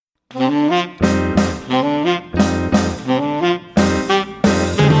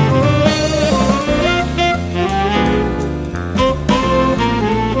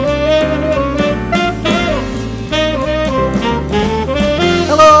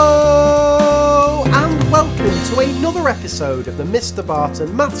Episode of the Mr.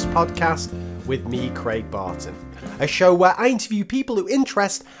 Barton Maths Podcast with me, Craig Barton, a show where I interview people who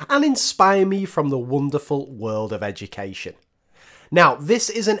interest and inspire me from the wonderful world of education. Now, this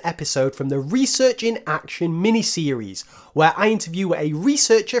is an episode from the Research in Action mini-series, where I interview a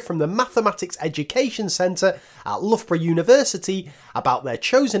researcher from the Mathematics Education Centre at Loughborough University about their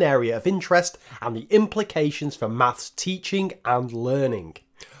chosen area of interest and the implications for maths teaching and learning.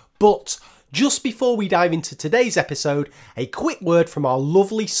 But just before we dive into today's episode, a quick word from our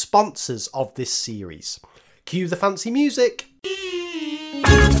lovely sponsors of this series. Cue the fancy music.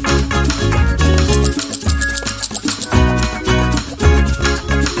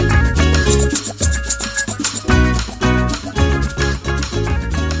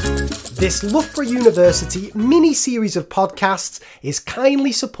 This Loughborough University mini-series of podcasts is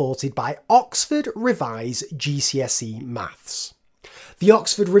kindly supported by Oxford Revise GCSE Maths. The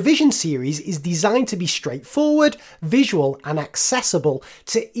Oxford Revision series is designed to be straightforward, visual and accessible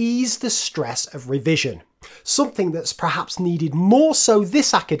to ease the stress of revision, something that's perhaps needed more so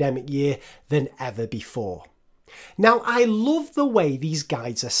this academic year than ever before. Now, I love the way these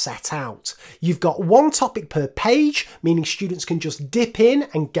guides are set out. You've got one topic per page, meaning students can just dip in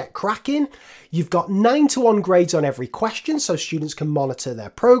and get cracking. You've got 9-to-1 grades on every question, so students can monitor their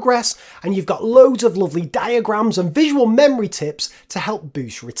progress. And you've got loads of lovely diagrams and visual memory tips to help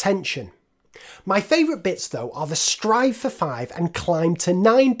boost retention. My favourite bits though are the Strive for 5 and Climb to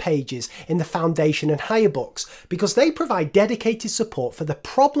 9 pages in the Foundation and Higher books, because they provide dedicated support for the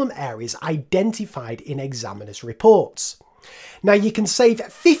problem areas identified in examiners' reports. Now you can save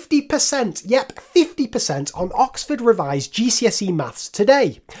 50%, yep 50% on Oxford Revise GCSE Maths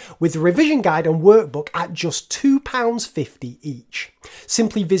today, with the revision guide and workbook at just £2.50 each.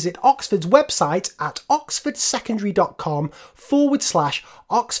 Simply visit Oxford's website at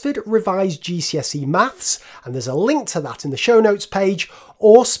oxfordsecondary.com/Oxford Revise GCSE Maths, and there's a link to that in the show notes page,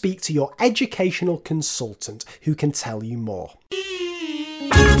 or speak to your educational consultant who can tell you more.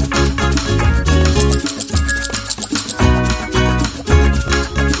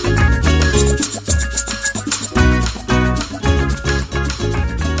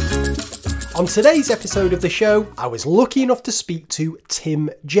 On today's episode of the show, I was lucky enough to speak to Tim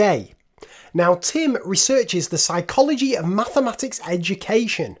Jay. Now, Tim researches the psychology of mathematics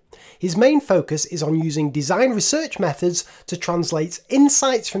education. His main focus is on using design research methods to translate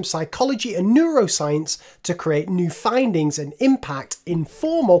insights from psychology and neuroscience to create new findings and impact in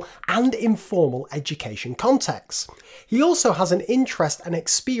formal and informal education contexts. He also has an interest and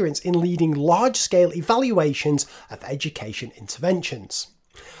experience in leading large-scale evaluations of education interventions.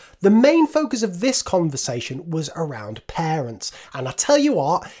 The main focus of this conversation was around parents, and I tell you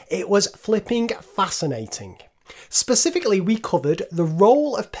what, it was flipping fascinating. Specifically, we covered the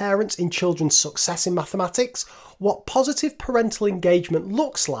role of parents in children's success in mathematics, what positive parental engagement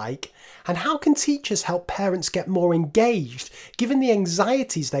looks like, and how can teachers help parents get more engaged given the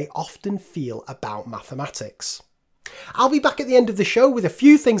anxieties they often feel about mathematics. I'll be back at the end of the show with a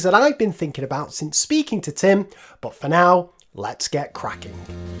few things that I've been thinking about since speaking to Tim, but for now, let's get cracking.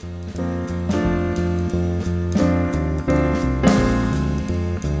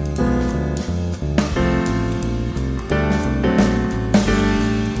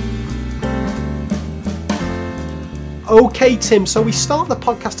 Okay, Tim, so we start the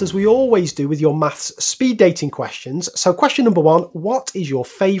podcast as we always do with your maths speed dating questions. So question number 1, what is your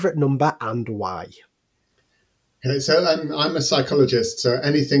favourite number and why? Okay, so I'm a psychologist, so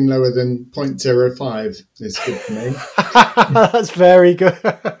anything lower than 0.05 is good for me. That's very good.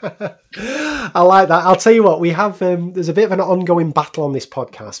 I like that. I'll tell you what, we have there's a bit of an ongoing battle on this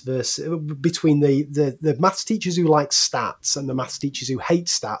podcast between the maths teachers who like stats and the maths teachers who hate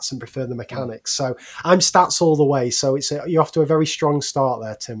stats and prefer the mechanics. So I'm stats all the way. So you're off to a very strong start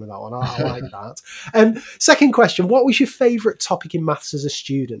there, Tim, with that one. I like that. Second question, what was your favourite topic in maths as a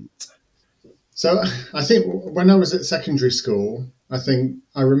student? So I think when I was at secondary school, I think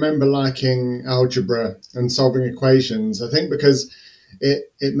I remember liking algebra and solving equations, I think because it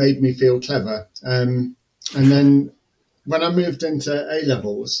made me feel clever. And then when I moved into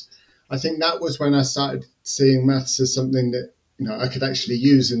A-levels, I think that was when I started seeing maths as something that I could actually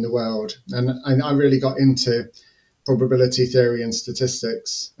use in the world. And I really got into probability theory and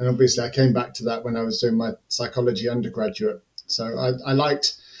statistics. And obviously I came back to that when I was doing my psychology undergraduate. So I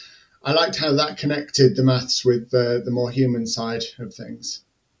liked how that connected the maths with the more human side of things.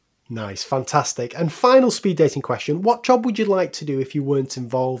 Nice, fantastic. And final speed dating question: what job would you like to do if you weren't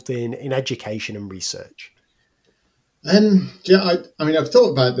involved in education and research? Yeah, I mean, I've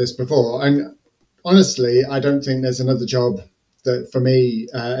thought about this before, and honestly, I don't think there's another job that for me,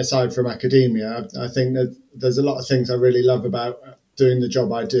 aside from academia. I think that there's a lot of things I really love about doing the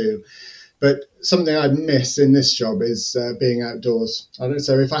job I do. But something I miss in this job is being outdoors. I don't.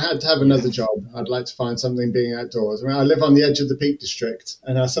 So if I had to have another job, I'd like to find something being outdoors. I mean, I live on the edge of the Peak District,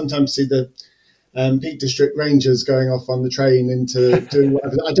 and I sometimes see the Peak District Rangers going off on the train into doing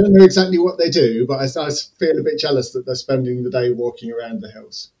whatever. I don't know exactly what they do, but I feel a bit jealous that they're spending the day walking around the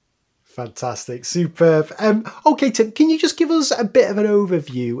hills. Fantastic, superb. Okay, Tim, can you just give us a bit of an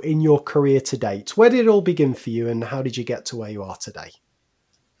overview in your career to date? Where did it all begin for you, and how did you get to where you are today?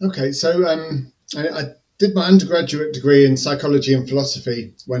 Okay, so I did my undergraduate degree in psychology and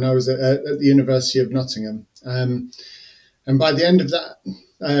philosophy when I was at the University of Nottingham, and by the end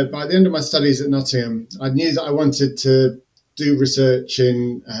of my studies at Nottingham, I knew that I wanted to do research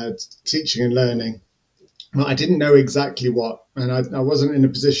in teaching and learning. Well, I didn't know exactly what, and I wasn't in a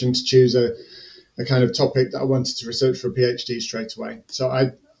position to choose a kind of topic that I wanted to research for a PhD straight away. So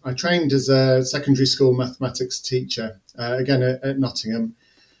I trained as a secondary school mathematics teacher, again at Nottingham.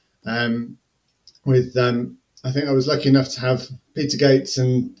 I think I was lucky enough to have Peter Gates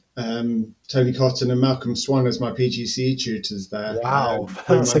and Tony Cotton and Malcolm Swan as my PGCE tutors there. Wow,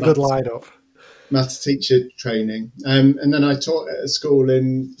 that's a good lineup. Maths teacher training. And then I taught at a school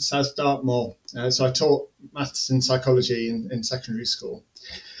in South Dartmoor. So I taught maths and psychology in secondary school.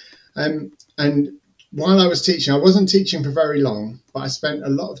 And while I was teaching, I wasn't teaching for very long, but I spent a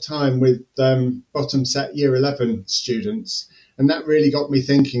lot of time with bottom set year 11 students. And that really got me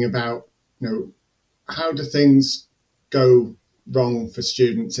thinking about, how do things go wrong for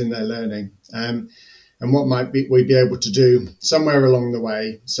students in their learning, and what might we be able to do somewhere along the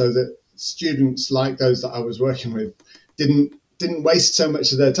way so that students like those that I was working with didn't waste so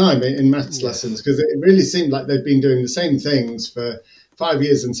much of their time in maths lessons, because it really seemed like they'd been doing the same things for 5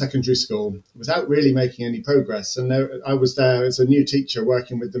 years in secondary school without really making any progress. And I was there as a new teacher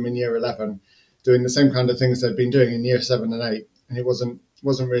working with them in year 11, doing the same kind of things they'd been doing in year 7 and 8, and it wasn't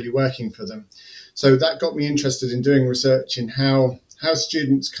really working for them. So that got me interested in doing research in how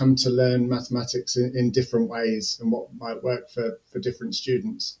students come to learn mathematics in different ways and what might work for different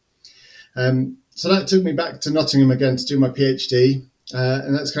students. So that took me back to Nottingham again to do my PhD,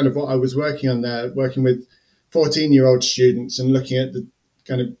 and that's kind of what I was working on there, working with 14-year-old students and looking at the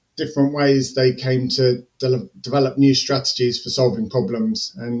kind of different ways they came to develop new strategies for solving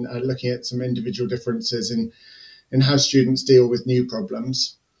problems, and looking at some individual differences in how students deal with new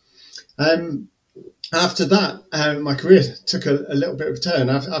problems. After that, my career took a little bit of a turn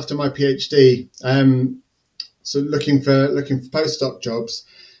after my PhD. So looking for postdoc jobs,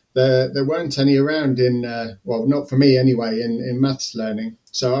 there weren't any around not for me anyway, in maths learning.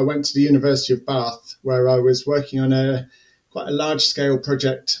 So I went to the University of Bath, where I was working on quite a large scale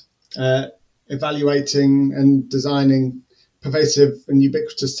project, evaluating and designing pervasive and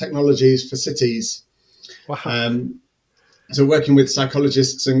ubiquitous technologies for cities. Wow. So working with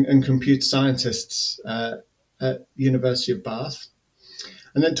psychologists and computer scientists at University of Bath.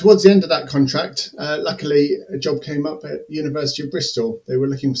 And then towards the end of that contract, luckily a job came up at University of Bristol. They were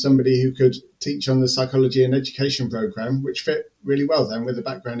looking for somebody who could teach on the psychology and education programme, which fit really well then with a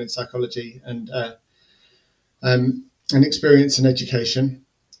background in psychology and an experience in education.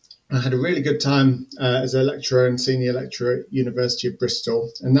 I had a really good time as a lecturer and senior lecturer at University of Bristol.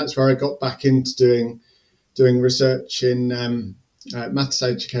 And that's where I got back into doing research in maths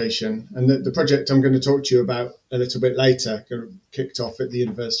education, and the project I'm going to talk to you about a little bit later kicked off at the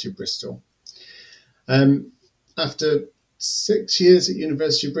University of Bristol. After 6 years at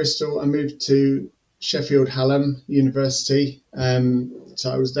University of Bristol, I moved to Sheffield Hallam University.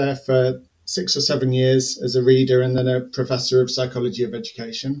 So I was there for 6 or 7 years as a reader and then a professor of psychology of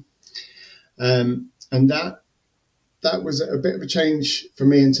education. And that was a bit of a change for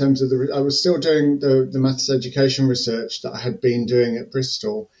me in terms of I was still doing the maths education research that I had been doing at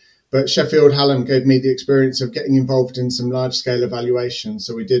Bristol, but Sheffield Hallam gave me the experience of getting involved in some large scale evaluations.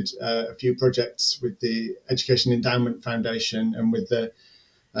 So we did a few projects with the Education Endowment Foundation and with the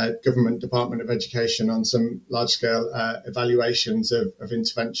Government Department of Education on some large scale evaluations of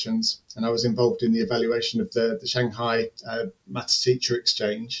interventions. And I was involved in the evaluation of the Shanghai Maths Teacher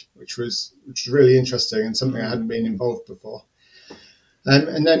Exchange, which was really interesting and something I hadn't been involved before.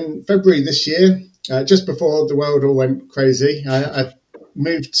 And then February this year, just before the world all went crazy, I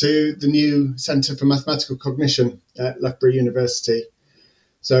moved to the new Centre for Mathematical Cognition at Loughborough University.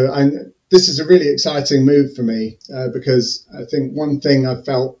 So this is a really exciting move for me because I think one thing I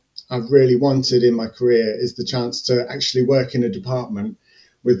felt I've really wanted in my career is the chance to actually work in a department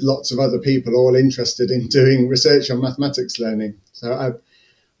with lots of other people all interested in doing research on mathematics learning. So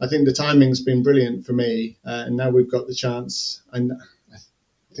I think the timing's been brilliant for me, and now we've got the chance. And I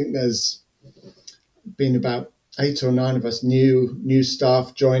think there's been about 8 or 9 of us new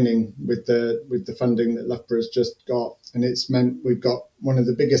staff joining with the funding that Loughborough's just got, and it's meant we've got one of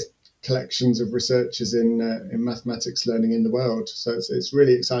the biggest collections of researchers in mathematics learning in the world. So it's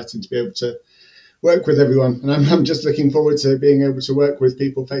really exciting to be able to work with everyone, and I'm just looking forward to being able to work with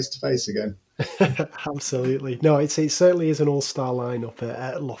people face to face again. Absolutely. No, it certainly is an all-star lineup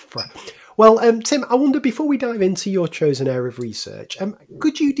at Loughborough. Well, Tim, I wonder, before we dive into your chosen area of research,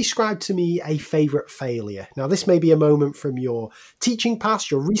 could you describe to me a favourite failure? Now, this may be a moment from your teaching past,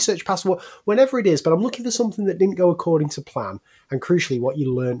 your research past, whenever it is, but I'm looking for something that didn't go according to plan, and crucially, what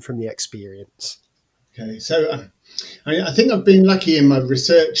you learned from the experience. Okay, so I think I've been lucky in the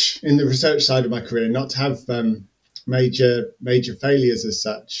research side of my career not to have major failures as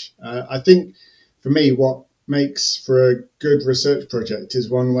such. I think for me, what makes for a good research project is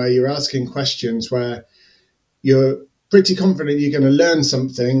one where you're asking questions where you're pretty confident you're going to learn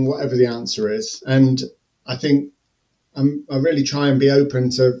something, whatever the answer is. And I think I really try and be open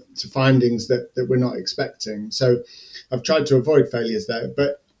to findings that we're not expecting. So I've tried to avoid failures there.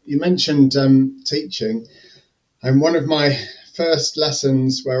 But you mentioned teaching. And one of my first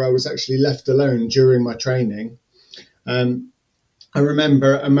lessons where I was actually left alone during my training, I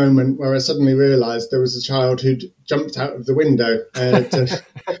remember a moment where I suddenly realised there was a child who'd jumped out of the window because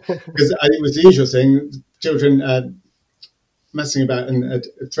it was the usual thing, children messing about and had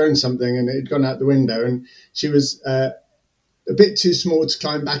thrown something and it had gone out the window, and she was a bit too small to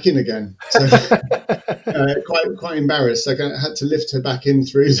climb back in again. So quite embarrassed. I had to lift her back in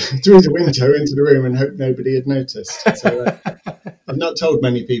through the window into the room and hope nobody had noticed. So I've not told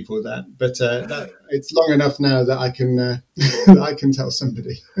many people that, but it's long enough now that I can tell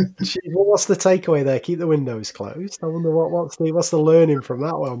somebody. Well, what's the takeaway there? Keep the windows closed. I wonder what's the learning from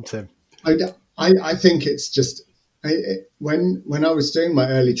that one, Tim? I think it's just when I was doing my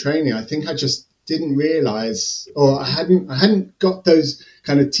early training, I think I just didn't realise, or I hadn't got those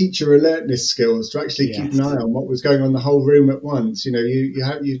kind of teacher alertness skills to actually keep an eye on what was going on in the whole room at once. You know,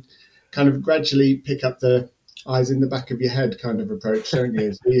 you kind of gradually pick up the eyes in the back of your head kind of approach, don't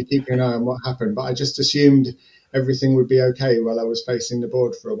you? So you keep an eye on what happened. But I just assumed everything would be okay while I was facing the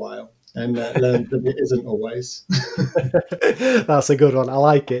board for a while, and learned that it isn't always. That's a good one. I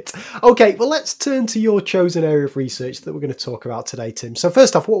like it. Okay, well, let's turn to your chosen area of research that we're going to talk about today, Tim. So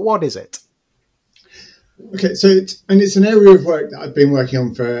first off, what is it? Okay, so it's an area of work that I've been working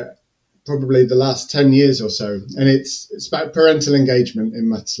on for probably the last 10 years or so, and it's about parental engagement in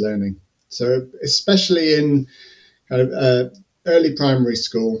maths learning. So especially in kind of early primary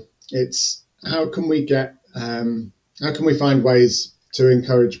school, it's how can we find ways to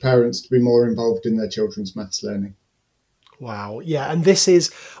encourage parents to be more involved in their children's maths learning? Wow. Yeah, and this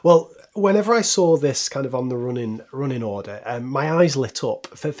is, well, whenever I saw this kind of on the running order, my eyes lit up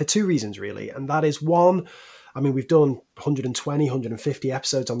for 2 reasons, really. And that is, one, I mean, we've done 120, 150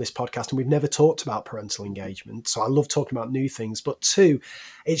 episodes on this podcast, and we've never talked about parental engagement. So I love talking about new things. But 2,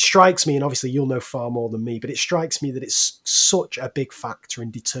 it strikes me, and obviously you'll know far more than me, but it strikes me that it's such a big factor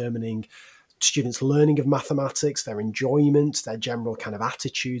in determining students' learning of mathematics, their enjoyment, their general kind of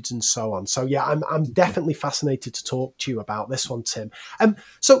attitudes, and so on. So yeah, I'm definitely fascinated to talk to you about this one, Tim.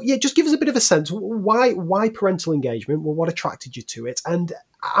 So yeah, just give us a bit of a sense. Why parental engagement? Well, what attracted you to it? And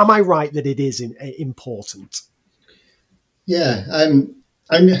am I right that it is important? Yeah,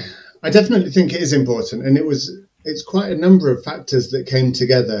 I definitely think it is important, and it's quite a number of factors that came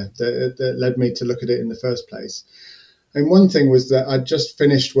together that led me to look at it in the first place. And one thing was that I'd just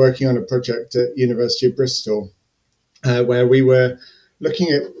finished working on a project at University of Bristol where we were looking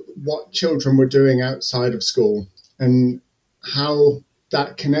at what children were doing outside of school and how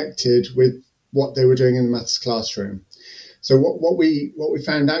that connected with what they were doing in the maths classroom. So what we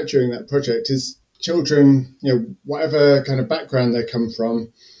found out during that project is children, whatever kind of background they come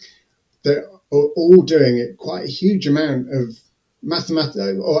from, they're all doing quite a huge amount of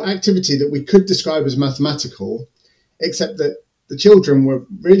mathematical or activity that we could describe as mathematical, except that the children were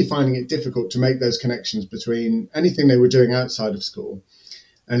really finding it difficult to make those connections between anything they were doing outside of school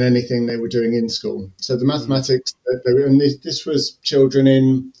and anything they were doing in school. So the mathematics, and this was children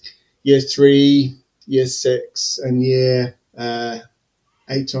in year 3, year 6 and year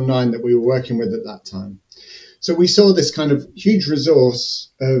 8 or 9 that we were working with at that time. So we saw this kind of huge resource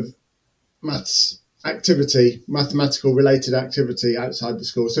of maths activity, mathematical related activity outside the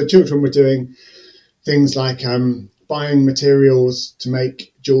school. So children were doing things like buying materials to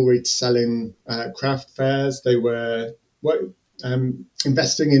make jewellery to sell in craft fairs. They were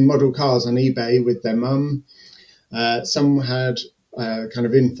investing in model cars on eBay with their mum. Some had kind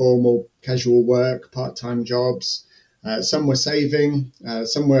of informal, casual work, part-time jobs. Some were saving.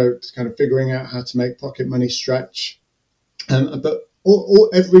 Some were kind of figuring out how to make pocket money stretch. But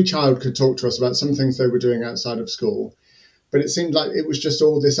every child could talk to us about some things they were doing outside of school. But it seemed like it was just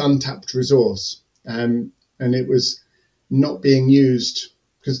all this untapped resource. And it was not being used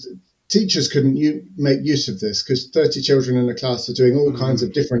because teachers couldn't make use of this because 30 children in a class are doing all kinds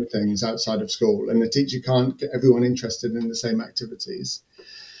of different things outside of school, and the teacher can't get everyone interested in the same activities.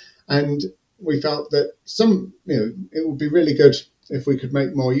 And we felt that it would be really good if we could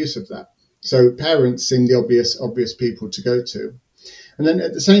make more use of that. So parents seemed the obvious people to go to. And then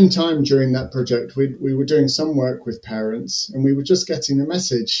at the same time during that project, we were doing some work with parents, and we were just getting the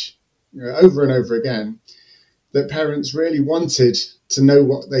message over and over again that parents really wanted to know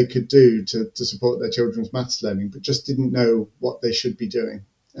what they could do to support their children's maths learning, but just didn't know what they should be doing.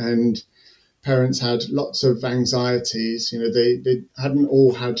 And parents had lots of anxieties. They hadn't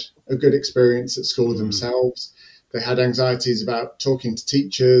all had a good experience at school themselves. They had anxieties about talking to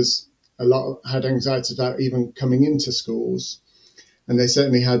teachers. A lot had anxieties about even coming into schools. And they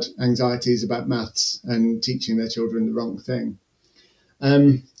certainly had anxieties about maths and teaching their children the wrong thing.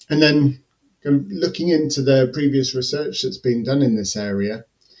 And then looking into the previous research that's been done in this area,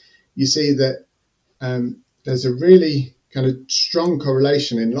 you see that there's a really kind of strong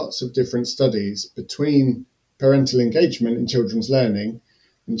correlation in lots of different studies between parental engagement in children's learning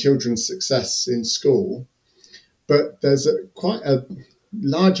and children's success in school. But there's quite a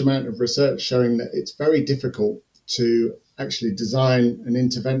large amount of research showing that it's very difficult to actually design an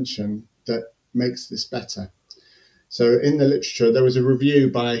intervention that makes this better. So in the literature, there was a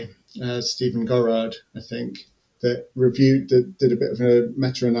review by Stephen Gorard, I think, that did a bit of a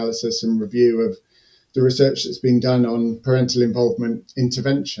meta-analysis and review of the research that's been done on parental involvement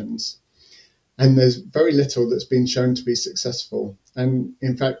interventions. And there's very little that's been shown to be successful. And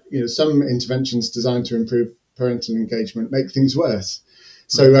in fact, some interventions designed to improve parental engagement make things worse.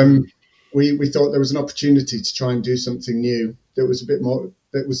 So we thought there was an opportunity to try and do something new that was a bit more,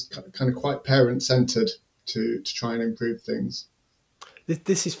 that was kind of quite parent-centered to try and improve things.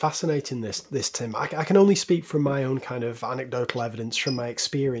 This is fascinating, this Tim. I can only speak from my own kind of anecdotal evidence from my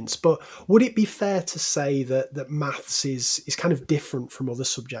experience, but would it be fair to say that maths is kind of different from other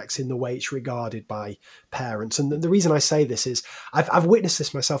subjects in the way it's regarded by parents? And the reason I say this is I've witnessed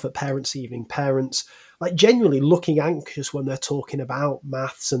this myself at parents' evening. Parents like genuinely looking anxious when they're talking about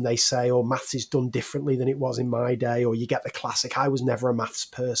maths, and they say, oh, maths is done differently than it was in my day, or you get the classic, I was never a maths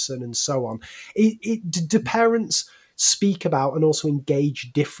person, and so on. Do parents speak about and also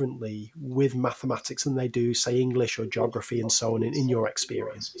engage differently with mathematics than they do, say, English or geography and so on, in your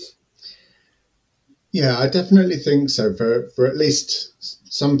experience? Yeah, I definitely think so. For at least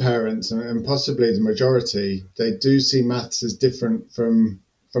some parents, and possibly the majority, they do see maths as different from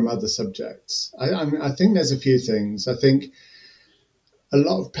other subjects. I think there's a few things. I think a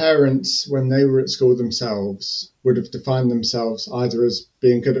lot of parents, when they were at school themselves, would have defined themselves either as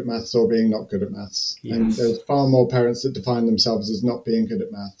being good at maths or being not good at maths. Yes. And there's far more parents that define themselves as not being good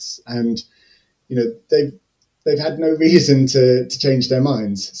at maths. And, they've had no reason to change their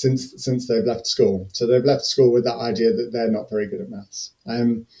minds since they've left school. So they've left school with that idea that they're not very good at maths.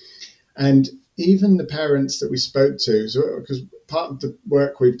 And even the parents that we spoke to, because part of the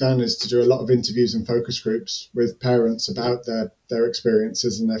work we've done is to do a lot of interviews and focus groups with parents about their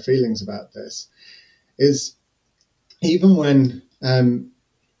experiences and their feelings about this, is even when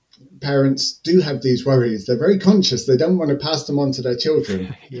parents do have these worries, they're very conscious. They don't want to pass them on to their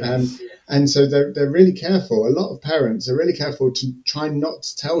children. Yes. And so they're really careful. A lot of parents are really careful to try not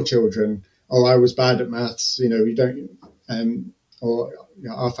to tell children, oh, I was bad at maths, you don't, or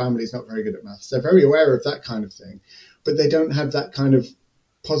our family's not very good at maths. They're very aware of that kind of thing, but they don't have that kind of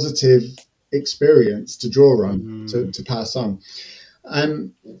positive experience to draw on, to pass on.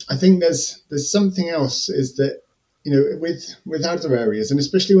 I think there's something else, is that, with other areas, and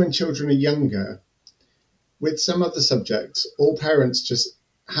especially when children are younger, with some other subjects, all parents just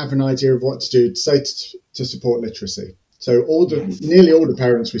have an idea of what to do to support literacy. So nearly all the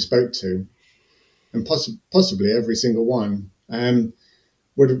parents we spoke to, and possibly every single one,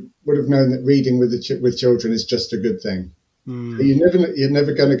 would have known that reading with children is just a good thing. You're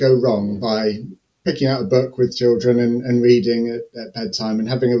never going to go wrong by picking out a book with children and reading at bedtime and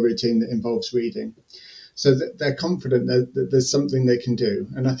having a routine that involves reading, so that they're confident that there's something they can do.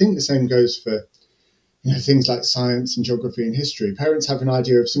 And I think the same goes for things like science and geography and history, parents have an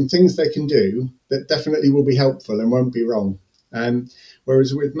idea of some things they can do that definitely will be helpful and won't be wrong.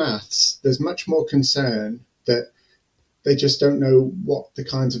 Whereas with maths, there's much more concern that they just don't know what the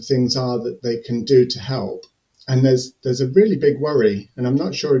kinds of things are that they can do to help. And there's a really big worry, and I'm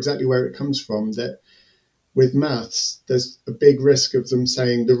not sure exactly where it comes from, that with maths, there's a big risk of them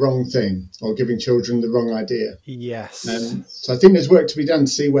saying the wrong thing or giving children the wrong idea. Yes. So I think there's work to be done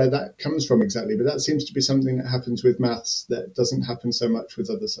to see where that comes from exactly. But that seems to be something that happens with maths that doesn't happen so much with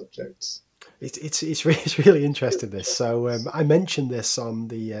other subjects. It's really interesting, this. So I mentioned this on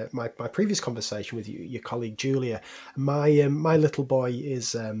the my previous conversation with your colleague Julia. My little boy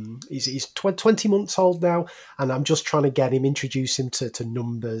is he's 20 months old now, and I'm just trying to get him, introduce him to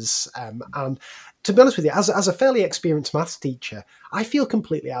numbers. And to be honest with you, as a fairly experienced maths teacher, I feel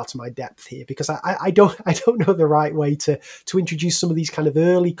completely out of my depth here because I don't know the right way to introduce some of these kind of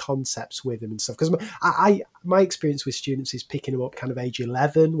early concepts with him and stuff. Because my experience with students is picking them up kind of age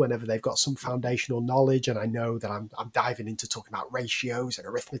 11, whenever they've got some foundational knowledge, and I know that I'm diving into talking about ratios and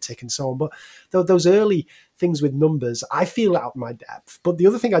arithmetic and so on. But those early things with numbers, I feel out of my depth. But the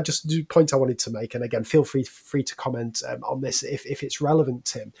other thing I wanted to make, and again, feel free to comment on this if it's relevant,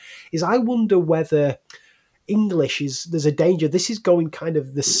 Tim, is I wonder whether English there's a danger. This is going kind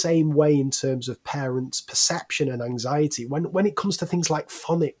of the same way in terms of parents' perception and anxiety when it comes to things like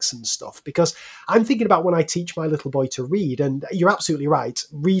phonics and stuff. Because I'm thinking about when I teach my little boy to read, and you're absolutely right.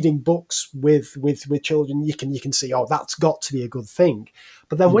 Reading books with children, you can see, oh, that's got to be a good thing.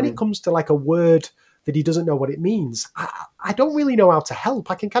 But then when it comes to like a word that he doesn't know what it means, I don't really know how to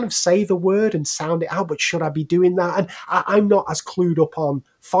help. I can kind of say the word and sound it out, but should I be doing that? And I'm not as clued up on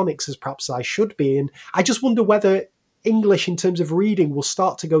phonics as perhaps I should be. And I just wonder whether English in terms of reading will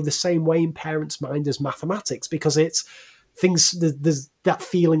start to go the same way in parents' mind as mathematics, because it's there's that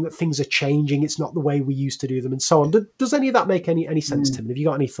feeling that things are changing. It's not the way we used to do them and so on. Does any of that make any sense, Tim? Have you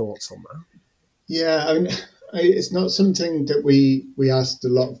got any thoughts on that? Yeah, I mean, it's not something that we asked a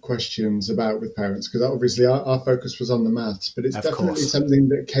lot of questions about with parents, because obviously our focus was on the maths, but it's definitely something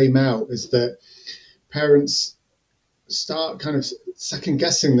that came out, is that parents start kind of second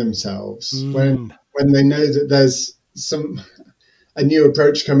guessing themselves when they know that there's a new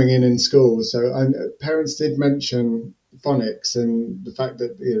approach coming in school. So parents did mention phonics and the fact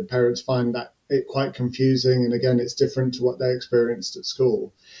that parents find that it quite confusing, and again, it's different to what they experienced at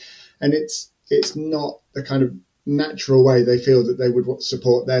school, and it's not the kind of natural way they feel that they would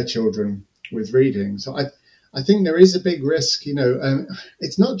support their children with reading. So I think there is a big risk.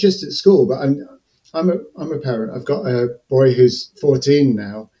 It's not just at school, but I'm a parent. I've got a boy who's 14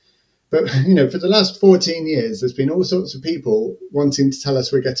 now, but for the last 14 years, there's been all sorts of people wanting to tell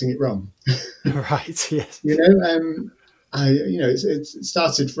us we're getting it wrong. Right. Yes. It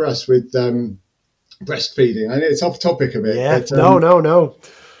started for us with breastfeeding. I know it's off topic a bit. Yeah. But, no.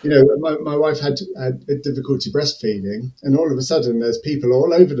 My wife had difficulty breastfeeding, and all of a sudden there's people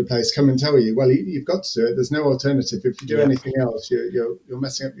all over the place come and tell you, well, you've got to do it. There's no alternative. If you do anything else, you're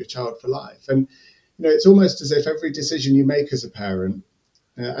messing up your child for life. And, it's almost as if every decision you make as a parent,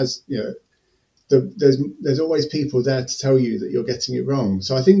 there's always people there to tell you that you're getting it wrong.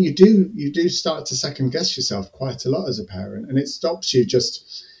 So I think you do start to second guess yourself quite a lot as a parent, and it stops you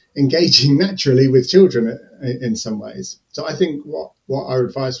just engaging naturally with children in some ways. So I think what our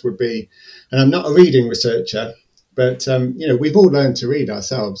advice would be, and I'm not a reading researcher, but we've all learned to read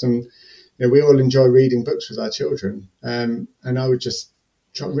ourselves, and we all enjoy reading books with our children. And I would just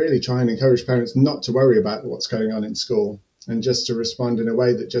really try and encourage parents not to worry about what's going on in school, and just to respond in a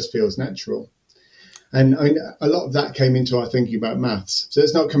way that just feels natural. And I mean, a lot of that came into our thinking about maths. So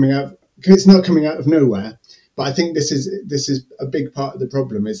it's not coming out of nowhere. But I think this is a big part of the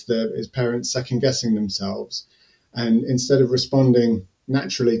problem, is parents second guessing themselves, and instead of responding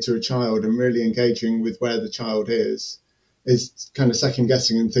naturally to a child and really engaging with where the child is kind of second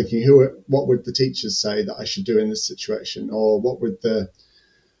guessing and thinking, what would the teachers say that I should do in this situation, or what would the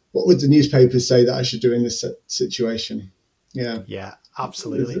newspapers say that I should do in this situation? Yeah. Yeah.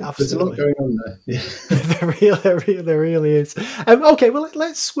 Absolutely. There's a lot going on there. Yeah. there really is. Okay, well,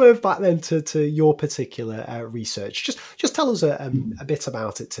 let's swerve back then to your particular research. Just tell us a bit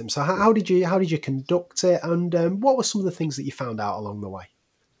about it, Tim. So how did you conduct it, and what were some of the things that you found out along the way?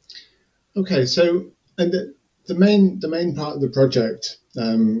 Okay, so and the main part of the project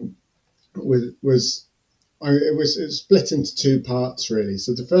was split into two parts, really.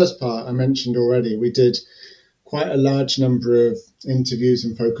 So the first part I mentioned already. We did quite a large number of interviews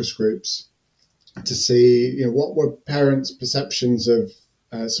and focus groups to see, what were parents' perceptions of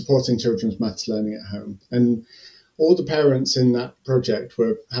supporting children's maths learning at home. And all the parents in that project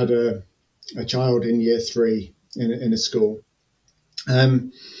had a a child in year 3 in a school.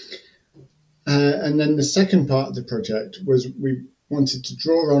 And then the second part of the project was we wanted to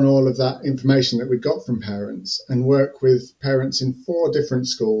draw on all of that information that we got from parents and work with parents in 4 different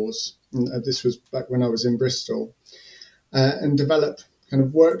schools. And this was back when I was in Bristol, and develop kind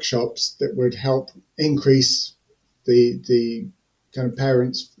of workshops that would help increase the kind of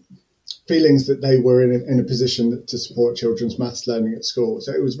parents' feelings that they were in a position to support children's maths learning at school.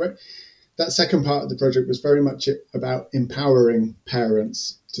 So it was that second part of the project was very much about empowering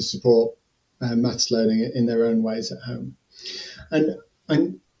parents to support maths learning in their own ways at home. And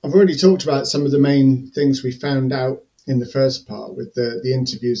I've already talked about some of the main things we found out in the first part with the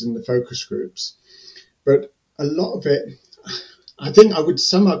interviews and the focus groups. But a lot of it, I think I would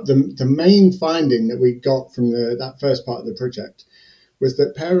sum up the main finding that we got from that first part of the project was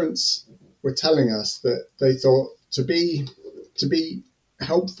that parents were telling us that they thought to be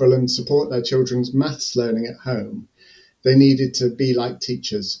helpful and support their children's maths learning at home, they needed to be like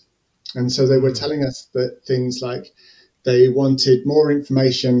teachers. And so they were telling us that things like they wanted more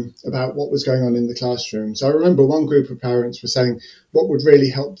information about what was going on in the classroom. So I remember one group of parents were saying what would really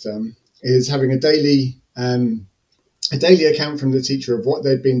help them is having a daily account from the teacher of what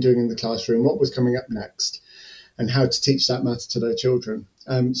they'd been doing in the classroom, what was coming up next, and how to teach that maths to their children.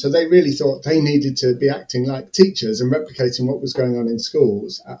 So they really thought they needed to be acting like teachers and replicating what was going on in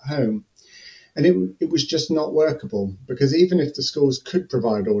schools at home. And it was just not workable, because even if the schools could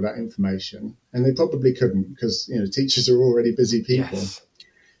provide all that information, and they probably couldn't because teachers are already busy people. Yes.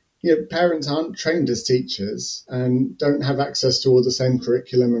 Parents aren't trained as teachers and don't have access to all the same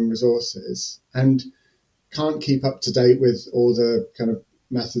curriculum and resources, and can't keep up to date with all the kind of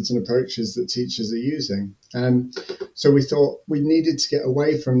methods and approaches that teachers are using. So we thought we needed to get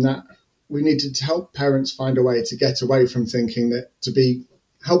away from that. We needed to help parents find a way to get away from thinking that to be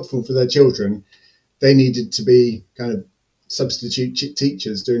helpful for their children, they needed to be kind of substitute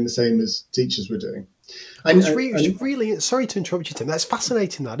teachers doing the same as teachers were doing. And it's really, sorry to interrupt you, Tim, that's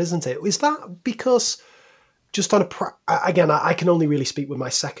fascinating, that, isn't it? Is that because just on again, I can only really speak with my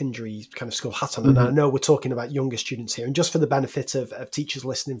secondary kind of school hat on, and I know we're talking about younger students here, and just for the benefit of teachers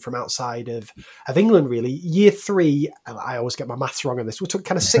listening from outside of England, really, year 3, I always get my maths wrong on this, we're talking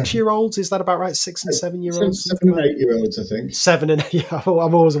kind of 6-year-olds, is that about right? 6 and 7-year-olds? 7 and 8-year-olds, I think. 7 and 8, yeah,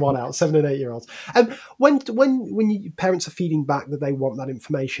 I'm always one out, 7 and 8-year-olds. When parents are feeding back that they want that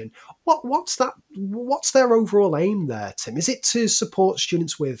information, what's their overall aim there, Tim? Is it to support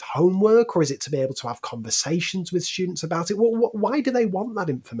students with homework, or is it to be able to have conversations with students about it? Why do they want that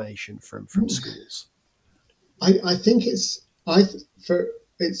information from schools? I think it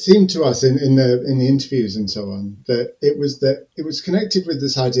seemed to us in the interviews and so on that it was connected with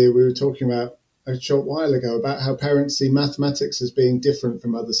this idea we were talking about a short while ago about how parents see mathematics as being different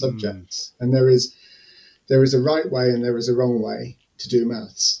from other subjects, and there is a right way and there is a wrong way to do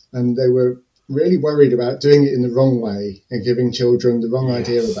maths, and they were really worried about doing it in the wrong way and giving children the wrong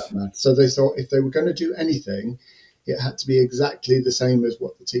idea about maths. So they thought if they were going to do anything, it had to be exactly the same as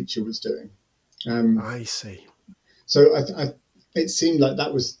what the teacher was doing. I see. So it seemed like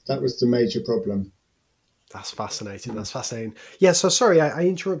that was the major problem. That's fascinating. Yeah, so sorry, I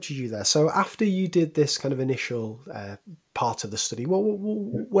interrupted you there. So after you did this kind of initial part of the study,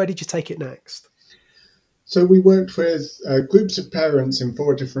 where did you take it next? So we worked with groups of parents in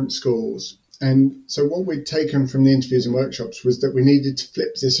 4 different schools. And so what we'd taken from the interviews and workshops was that we needed to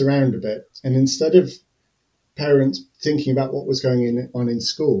flip this around a bit. And instead of parents thinking about what was going on in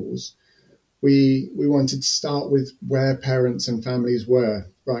schools, we wanted to start with where parents and families were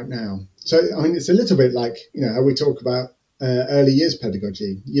right now. So, I mean, it's a little bit like, how we talk about early years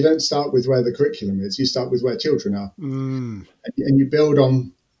pedagogy. You don't start with where the curriculum is, you start with where children are. And you build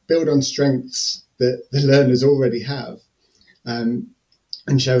on strengths that the learners already have.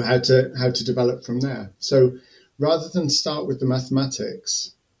 And show how to develop from there. So rather than start with the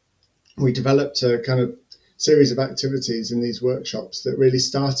mathematics, we developed a kind of series of activities in these workshops that really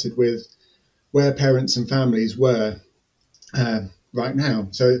started with where parents and families were right now.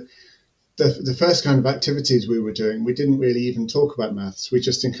 So the first kind of activities we were doing, we didn't really even talk about maths. We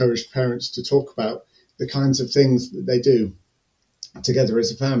just encouraged parents to talk about the kinds of things that they do together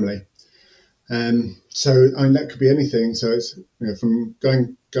as a family. So I mean, that could be anything. So it's from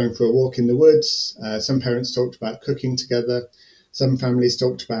going for a walk in the woods. Some parents talked about cooking together. Some families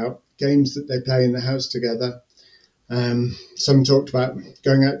talked about games that they play in the house together. Some talked about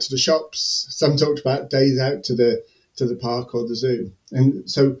going out to the shops. Some talked about days out to the park or the zoo. And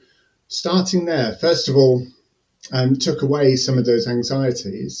so starting there, first of all, took away some of those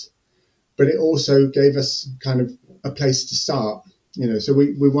anxieties, but it also gave us kind of a place to start. So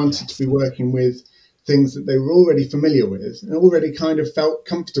we wanted to be working with things that they were already familiar with and already kind of felt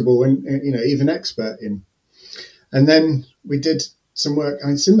comfortable and, even expert in. And then we did some work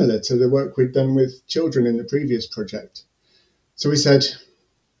similar to the work we'd done with children in the previous project. So we said,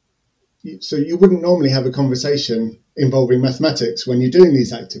 so you wouldn't normally have a conversation involving mathematics when you're doing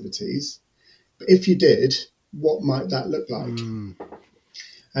these activities, but if you did, what might that look like?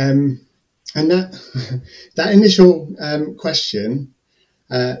 And that initial question,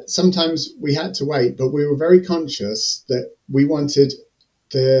 sometimes we had to wait, but we were very conscious that we wanted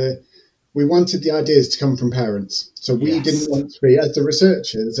the ideas to come from parents. So we didn't want to be, as the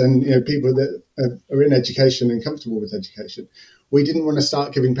researchers and people that are in education and comfortable with education, we didn't want to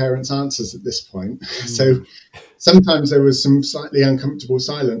start giving parents answers at this point. So sometimes there was some slightly uncomfortable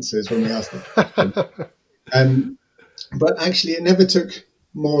silences when we asked them. But actually, it never took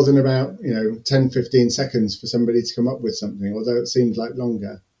more than about 10, 15 seconds for somebody to come up with something, although it seemed like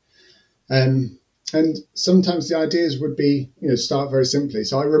longer. And sometimes the ideas would be, start very simply.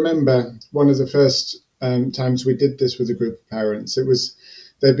 So I remember one of the first times we did this with a group of parents.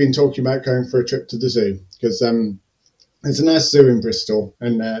 They'd been talking about going for a trip to the zoo because there's a nice zoo in Bristol,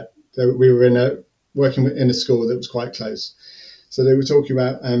 and we were working in a school that was quite close. So they were talking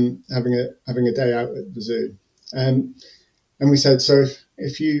about having a day out at the zoo, and we said, so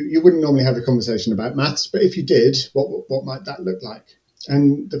if you wouldn't normally have a conversation about maths, but if you did, what might that look like?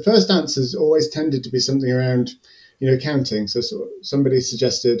 And the first answers always tended to be something around, counting. So somebody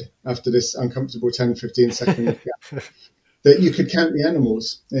suggested after this uncomfortable 10, 15 second gap that you could count the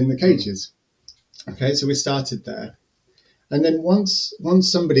animals in the cages. Okay, so we started there. And then once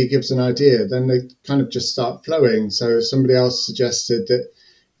somebody gives an idea, then they kind of just start flowing. So somebody else suggested that,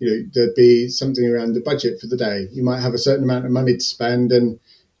 there'd be something around the budget for the day. You might have a certain amount of money to spend, and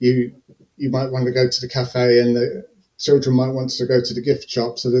you might want to go to the cafe, and the children might want to go to the gift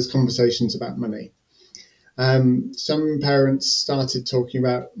shop. So there's conversations about money. Some parents started talking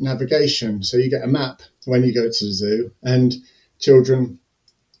about navigation. So you get a map when you go to the zoo, and children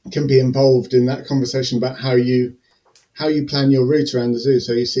can be involved in that conversation about how you plan your route around the zoo,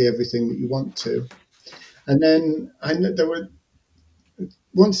 so you see everything that you want to. And then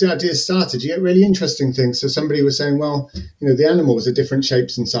once the ideas started, you get really interesting things. So somebody was saying, well, the animals are different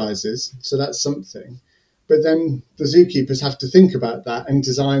shapes and sizes, so that's something. But then the zookeepers have to think about that and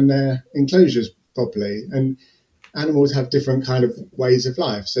design their enclosures properly. And animals have different kind of ways of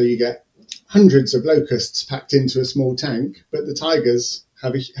life. So you get hundreds of locusts packed into a small tank, but the tigers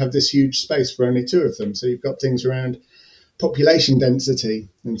have this huge space for only two of them. So you've got things around population density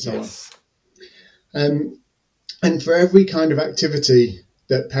and so on. And for every kind of activity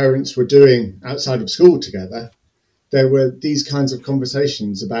that parents were doing outside of school together, there were these kinds of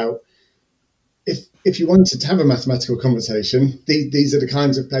conversations about if you wanted to have a mathematical conversation, these are the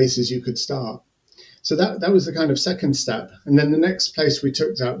kinds of places you could start. So that was the kind of second step. And then the next place we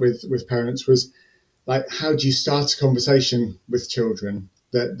took that with parents was like, how do you start a conversation with children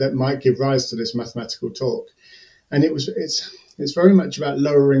that might give rise to this mathematical talk? And it's very much about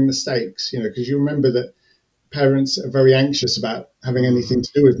lowering the stakes, because you remember that parents are very anxious about having anything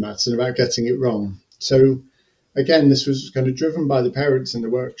to do with maths and about getting it wrong. So again, this was kind of driven by the parents in the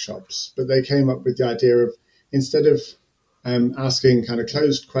workshops, but they came up with the idea of, instead of asking kind of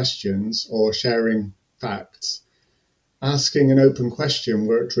closed questions or sharing facts, asking an open question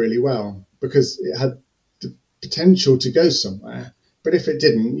worked really well because it had the potential to go somewhere. But if it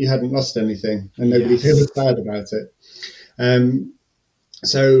didn't, you hadn't lost anything and nobody feels bad about it.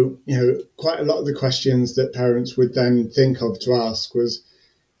 So, quite a lot of the questions that parents would then think of to ask was,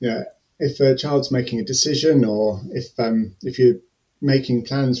 if a child's making a decision or if you're making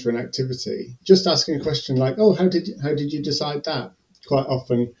plans for an activity, just asking a question like, oh, how did you decide that? Quite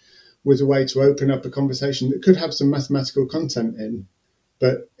often was a way to open up a conversation that could have some mathematical content in.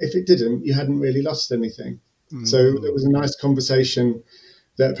 But if it didn't, you hadn't really lost anything. Mm-hmm. So there was a nice conversation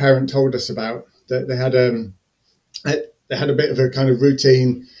that a parent told us about, that they had a bit of a kind of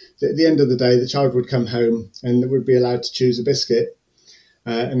routine. At the end of the day, the child would come home and they would be allowed to choose a biscuit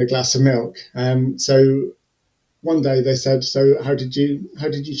and a glass of milk. So one day they said, so how did you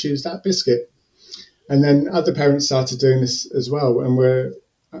choose that biscuit? And then other parents started doing this as well, and were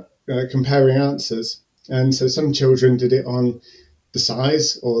comparing answers. And so some children did it on the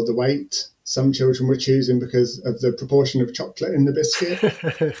size or the weight. Some children were choosing because of the proportion of chocolate in the biscuit.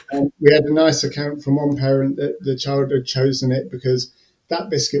 We had a nice account from one parent that the child had chosen it because that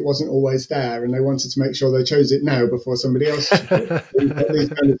biscuit wasn't always there, and they wanted to make sure they chose it now before somebody else took it. These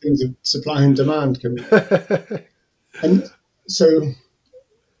kind of things of supply and demand coming. And so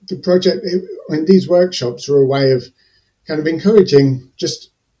the project, these workshops were a way of kind of encouraging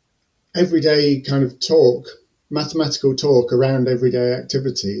just everyday kind of talk, mathematical talk around everyday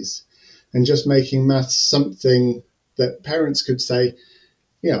activities, and just making maths something that parents could say,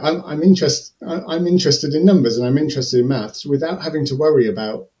 I'm interested in numbers and I'm interested in maths, without having to worry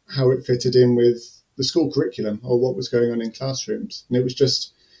about how it fitted in with the school curriculum or what was going on in classrooms. And it was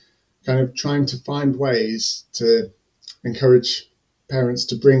just kind of trying to find ways to encourage parents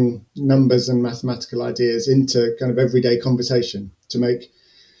to bring numbers and mathematical ideas into kind of everyday conversation, to make,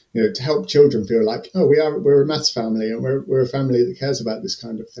 to help children feel like, oh, we're a maths family, and we're a family that cares about this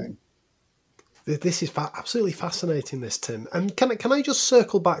kind of thing. This is absolutely fascinating, this, Tim. And can I just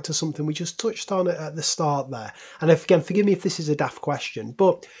circle back to something we just touched on at the start there? And again, forgive me if this is a daft question,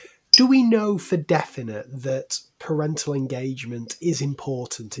 but do we know for definite that parental engagement is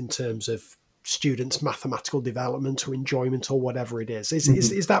important in terms of students' mathematical development or enjoyment or whatever it is?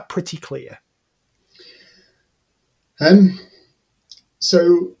 Is that pretty clear?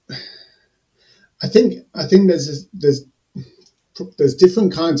 So I think there's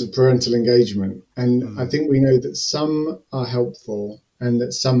different kinds of parental engagement, and I think we know that some are helpful and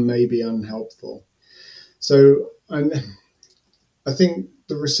that some may be unhelpful. So I think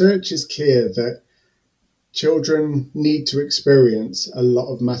the research is clear that children need to experience a lot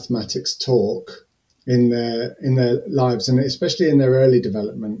of mathematics talk in their lives, and especially in their early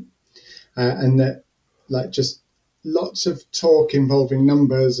development, and that just lots of talk involving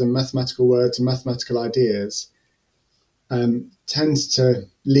numbers and mathematical words and mathematical ideas tends to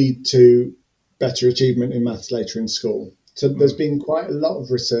lead to better achievement in maths later in school. So there's been quite a lot of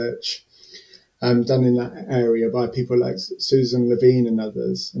research done in that area by people like Susan Levine and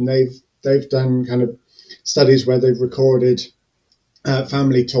others, and they've done kind of studies where they've recorded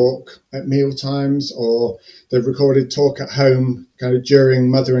family talk at meal times, or they've recorded talk at home kind of during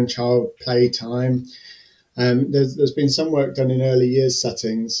mother and child play time. There's been some work done in early years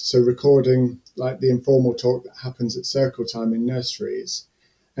settings, so recording like the informal talk that happens at circle time in nurseries.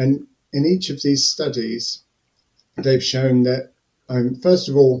 And in each of these studies, they've shown that, first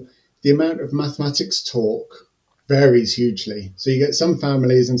of all, the amount of mathematics talk varies hugely. So you get some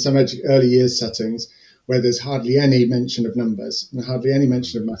families and some early years settings where there's hardly any mention of numbers and hardly any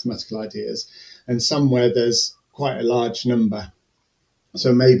mention of mathematical ideas, and some where there's quite a large number.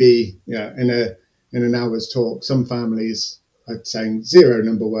 So maybe in an hour's talk, some families are saying 0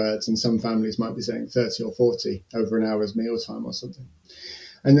 number words, and some families might be saying 30 or 40 over an hour's mealtime or something.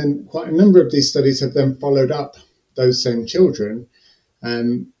 And then quite a number of these studies have then followed up those same children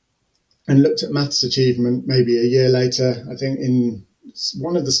and looked at maths achievement maybe a year later. I think in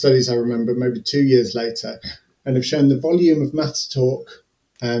one of the studies I remember, maybe 2 years later, and have shown the volume of maths talk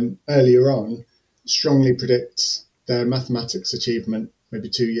earlier on strongly predicts their mathematics achievement maybe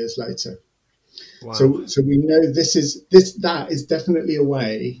 2 years later. Wow. So we know that is definitely a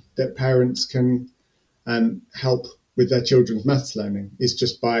way that parents can help with their children's maths learning, is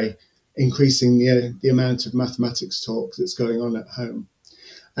just by increasing the amount of mathematics talk that's going on at home.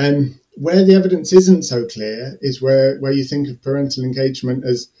 And where the evidence isn't so clear is where you think of parental engagement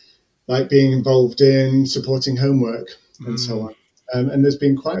as like being involved in supporting homework and so on. And there's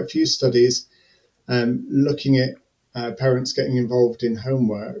been quite a few studies looking at parents getting involved in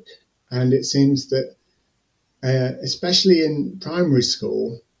homework. And it seems that, especially in primary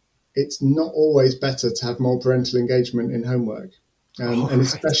school, it's not always better to have more parental engagement in homework, and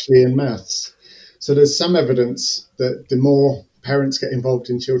especially in maths. So there's some evidence that the more parents get involved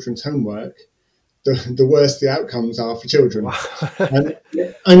in children's homework, the worse the outcomes are for children. Wow.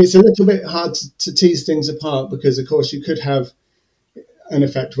 and it's a little bit hard to tease things apart, because, of course, you could have an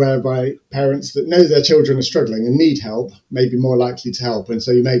effect whereby parents that know their children are struggling and need help may be more likely to help. And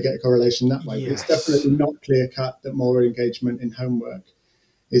so you may get a correlation that way. Yes. But it's definitely not clear cut that more engagement in homework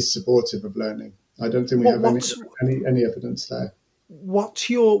is supportive of learning. I don't think we have any evidence there. What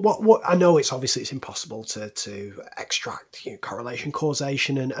I know it's impossible to extract correlation,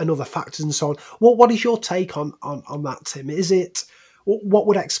 causation and other factors and so on. What is your take on that, Tim? Is it, what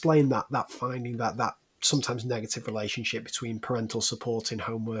would explain that finding, that sometimes negative relationship between parental support in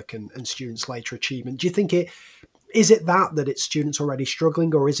homework and students' later achievement? Do you think is it that it's students already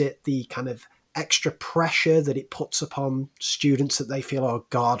struggling, or is it the kind of extra pressure that it puts upon students that they feel, oh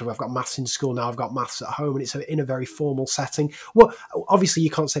God, I've got maths in school now, I've got maths at home, and it's in a very formal setting? Well, obviously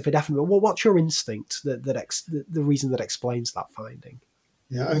you can't say for definite, but what's your instinct the reason that explains that finding?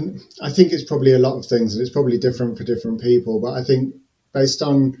 Yeah, I think it's probably a lot of things, and it's probably different for different people. But I think based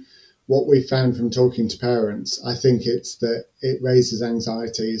on what we found from talking to parents, I think it's that it raises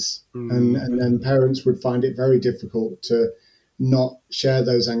anxieties, and then parents would find it very difficult to not share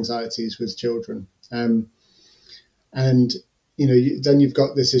those anxieties with children. And then you've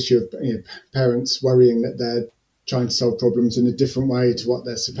got this issue of parents worrying that they're trying to solve problems in a different way to what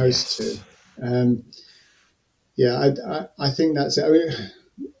they're supposed to. I think that's it. I mean,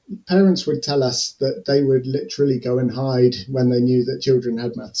 parents would tell us that they would literally go and hide when they knew that children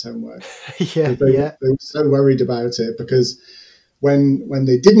had maths homework. They were so worried about it, because when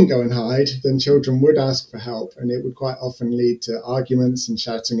they didn't go and hide, then children would ask for help, and it would quite often lead to arguments and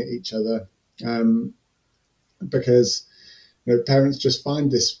shouting at each other, because parents just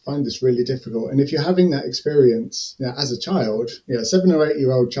find this really difficult. And if you're having that experience as a child, a 7 or 8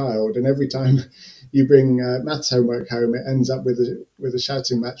 year old child, and every time you bring maths homework home, it ends up with a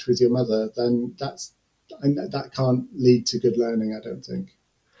shouting match with your mother, then that can't lead to good learning, I don't think.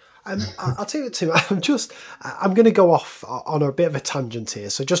 I'll tell you what, Tim, I'm going to go off on a bit of a tangent here,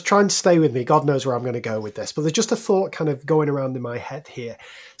 so just try and stay with me. God knows where I'm going to go with this, but there's just a thought kind of going around in my head here.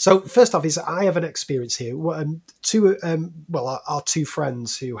 So first off, is I have an experience here. Our two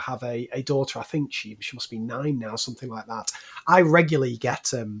friends who have a daughter, I think she must be 9 now, something like that. I regularly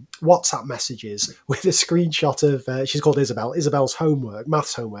get WhatsApp messages with a screenshot of, she's called Isabel's homework,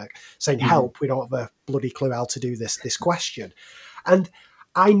 maths homework, saying, help, we don't have a bloody clue how to do this question. And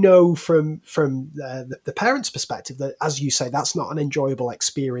I know from the parents' perspective that, as you say, that's not an enjoyable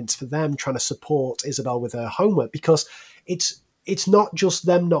experience for them, trying to support Isabel with her homework, because it's not just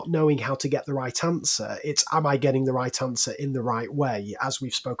them not knowing how to get the right answer. It's, am I getting the right answer in the right way? As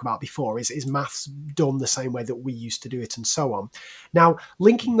we've spoke about before, is maths done the same way that we used to do it, and so on. Now,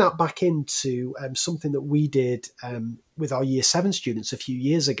 linking that back into something that we did with our Year 7 students a few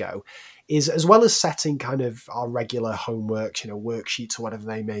years ago, is, as well as setting kind of our regular homeworks, worksheets or whatever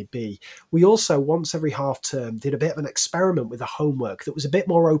they may be, we also once every half term did a bit of an experiment with a homework that was a bit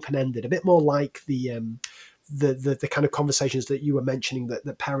more open-ended, a bit more like the kind of conversations that you were mentioning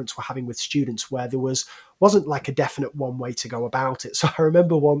that parents were having with students, where there wasn't like a definite one way to go about it. So I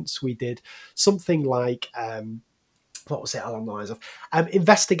remember once we did something like, what was it along the lines of,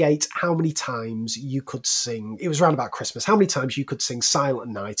 investigate how many times you could sing, it was around about Christmas, how many times you could sing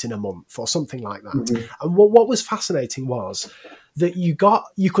Silent Night in a month or something like that. Mm-hmm. And what was fascinating was that you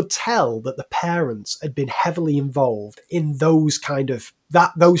could tell that the parents had been heavily involved in those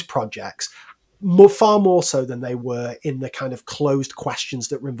those projects, far more so than they were in the kind of closed questions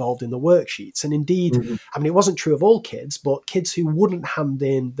that were involved in the worksheets. And indeed, I mean, it wasn't true of all kids, but kids who wouldn't hand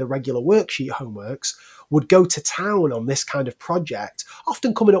in the regular worksheet homeworks would go to town on this kind of project,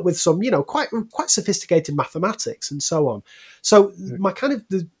 often coming up with some, quite sophisticated mathematics and so on. So my kind of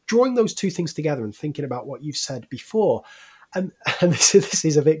drawing those two things together and thinking about what you've said before, and this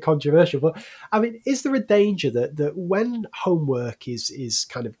is a bit controversial, but I mean, is there a danger that when homework is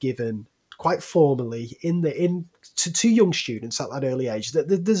kind of given quite formally to young students at that early age,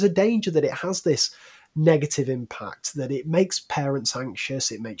 that there's a danger that it has this negative impact, that it makes parents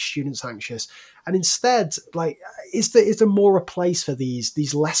anxious, it makes students anxious, and instead, like, is there more a place for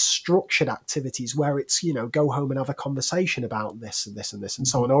these less structured activities where it's, go home and have a conversation about this and this and this and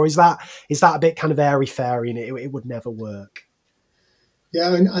so on, or is that a bit kind of airy-fairy and it would never work?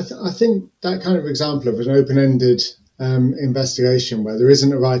 Yeah, and I think that kind of example of an open-ended investigation where there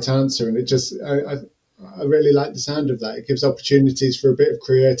isn't a right answer, and it just I really like the sound of that. It gives opportunities for a bit of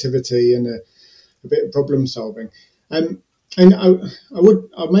creativity and a bit of problem solving. And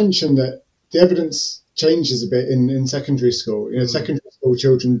I'll mention that the evidence changes a bit in secondary school. Secondary school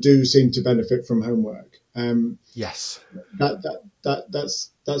children do seem to benefit from homework. Yes,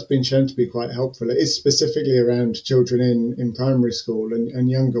 that's been shown to be quite helpful. It is specifically around children in primary school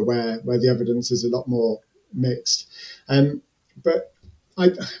and younger, where the evidence is a lot more mixed. But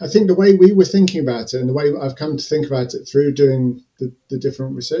I think the way we were thinking about it, and the way I've come to think about it through doing the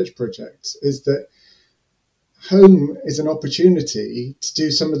different research projects, is that home is an opportunity to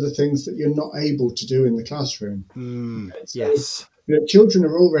do some of the things that you're not able to do in the classroom. Yes. Children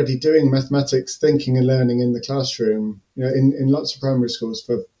are already doing mathematics thinking and learning in the classroom, in lots of primary schools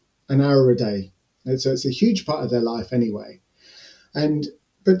for an hour a day. And so it's a huge part of their life anyway.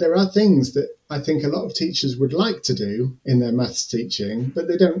 But there are things that I think a lot of teachers would like to do in their maths teaching, but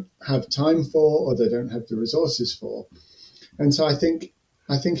they don't have time for, or they don't have the resources for. And so I think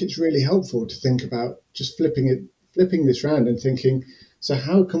it's really helpful to think about just flipping this round and thinking, so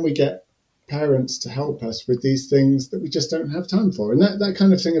how can we get parents to help us with these things that we just don't have time for? And that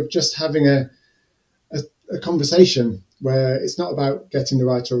kind of thing of just having a conversation where it's not about getting the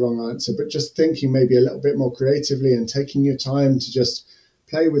right or wrong answer, but just thinking maybe a little bit more creatively and taking your time to just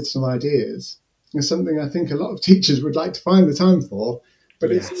play with some ideas is something I think a lot of teachers would like to find the time for, but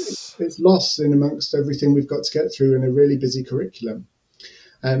yes, it's lost in amongst everything we've got to get through in a really busy curriculum.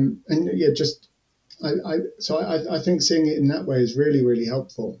 Just I think seeing it in that way is really, really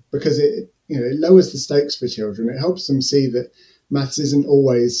helpful, because it lowers the stakes for children. It helps them see that maths isn't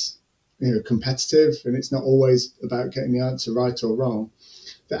always competitive, and it's not always about getting the answer right or wrong.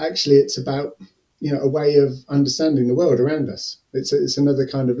 That actually it's about a way of understanding the world around us. It's another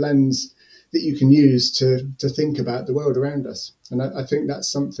kind of lens that you can use to think about the world around us. And I think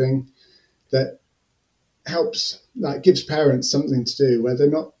that's something that helps, like, gives parents something to do where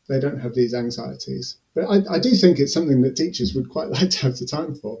they don't have these anxieties. But I do think it's something that teachers would quite like to have the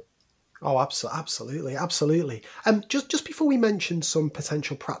time for. Oh, absolutely. Just before we mention some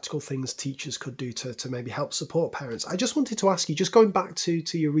potential practical things teachers could do to maybe help support parents, I just wanted to ask you, just going back to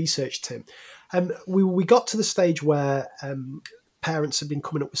your research, Tim, we got to the stage where parents have been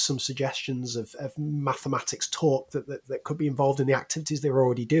coming up with some suggestions of mathematics talk that could be involved in the activities they were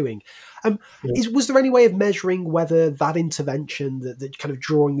already doing. Was there any way of measuring whether that intervention, that kind of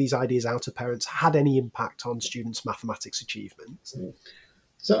drawing these ideas out of parents, had any impact on students' mathematics achievement?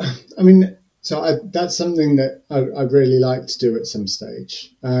 That's something that I'd really like to do at some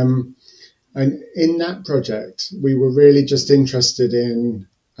stage. And in that project, we were really just interested in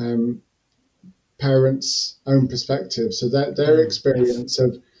parents' own perspective, so that their experience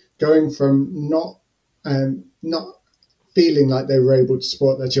of going from not feeling like they were able to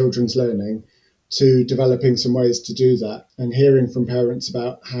support their children's learning to developing some ways to do that, and hearing from parents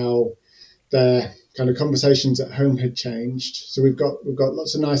about how their kind of conversations at home had changed. So we've got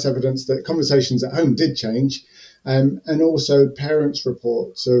lots of nice evidence that conversations at home did change, and also parents'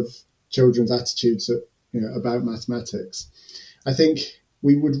 reports of children's attitudes about mathematics. I think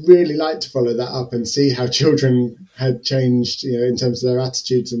we would really like to follow that up and see how children had changed, in terms of their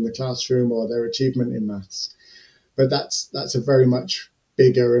attitudes in the classroom or their achievement in maths. But that's a very much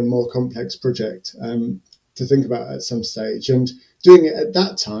bigger and more complex project to think about at some stage. And doing it at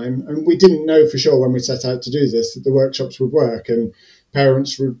that time, and we didn't know for sure when we set out to do this that the workshops would work and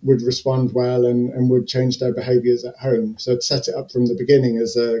parents would respond well and would change their behaviours at home. So to set it up from the beginning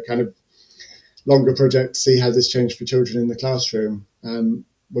as a kind of longer project to see how this changed for children in the classroom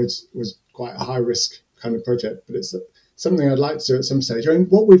was quite a high risk kind of project. But it's something I'd like to do at some stage. I mean,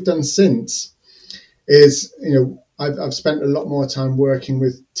 what we've done since is, I've spent a lot more time working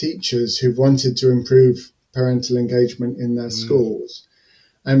with teachers who've wanted to improve parental engagement in their schools,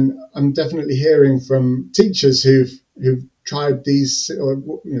 and I'm definitely hearing from teachers who've tried these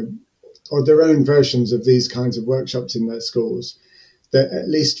or their own versions of these kinds of workshops in their schools, that at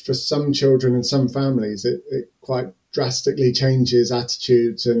least for some children and some families, it quite drastically changes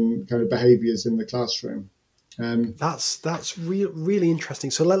attitudes and kind of behaviours in the classroom. That's really interesting.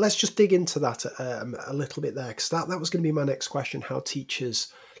 So let's just dig into that a little bit there, because that was going to be my next question: how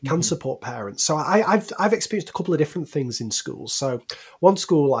teachers can support parents. So I've experienced a couple of different things in schools. So one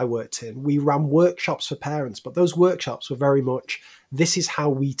school I worked in, we ran workshops for parents, but those workshops were very much, this is how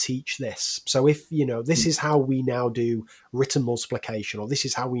we teach this. So if, this is how we now do written multiplication, or this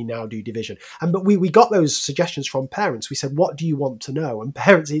is how we now do division. But we got those suggestions from parents. We said, what do you want to know? And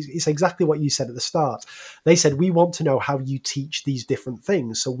parents, it's exactly what you said at the start. They said, we want to know how you teach these different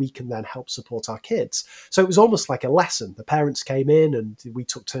things so we can then help support our kids. So it was almost like a lesson. The parents came in and we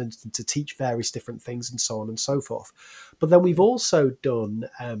took turns to teach various different things and so on and so forth. But then we've also done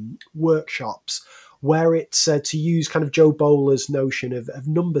workshops where it's to use kind of Joe Bowler's notion of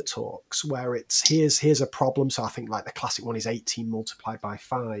number talks, where it's here's a problem. So I think like the classic one is 18 multiplied by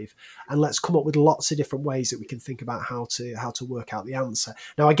 5. And let's come up with lots of different ways that we can think about how to work out the answer.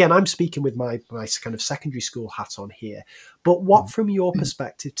 Now, again, I'm speaking with my kind of secondary school hat on here. But what, from your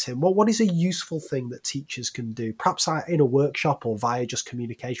perspective, Tim, what is a useful thing that teachers can do, perhaps in a workshop or via just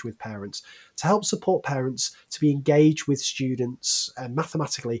communication with parents, to help support parents to be engaged with students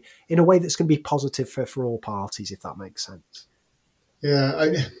mathematically in a way that's going to be positive for all parties, if that makes sense? Yeah,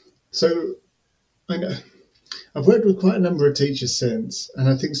 I've worked with quite a number of teachers since, and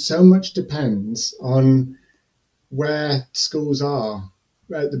I think so much depends on where schools are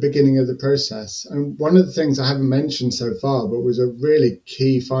at the beginning of the process. And one of the things I haven't mentioned so far, but was a really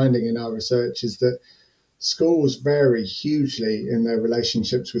key finding in our research, is that schools vary hugely in their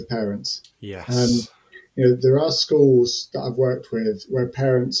relationships with parents. Yes. There are schools that I've worked with where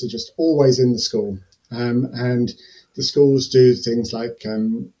parents are just always in the school. And the schools do things like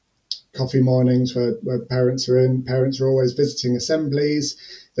coffee mornings where parents are in. Parents are always visiting assemblies.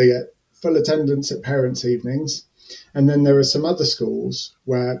 They get full attendance at parents' evenings. And then there are some other schools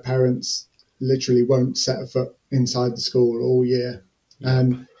where parents literally won't set a foot inside the school all year.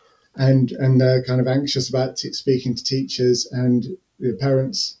 And they're kind of anxious about speaking to teachers, and the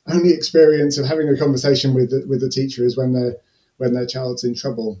parents' only experience of having a conversation with the teacher is when when their child's in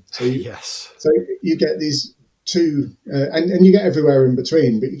trouble. Yes. So you get these two, and you get everywhere in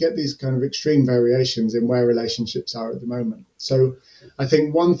between, but you get these kind of extreme variations in where relationships are at the moment. So I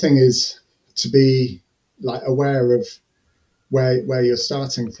think one thing is to be like aware of where you're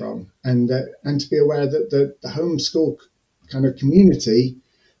starting from, and to be aware that the homeschool kind of community,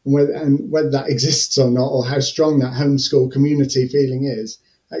 and whether that exists or not, or how strong that homeschool community feeling is,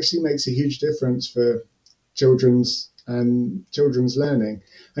 actually makes a huge difference for children's learning.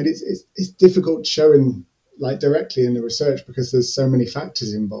 And it's difficult to show in like directly in the research because there's so many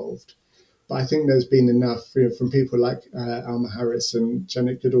factors involved. But I think there's been enough from people like Alma Harris and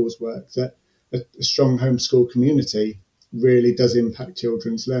Janet Goodall's work that a strong homeschool community really does impact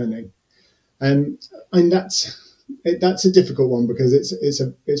children's learning. And that's a difficult one because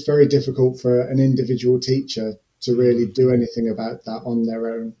it's very difficult for an individual teacher to really do anything about that on their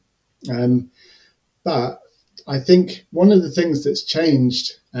own. But I think one of the things that's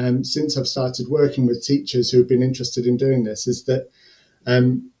changed since I've started working with teachers who've been interested in doing this is that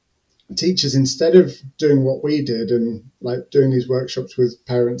teachers, instead of doing what we did and like doing these workshops with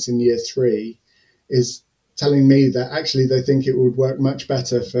parents in year 3, is telling me that actually they think it would work much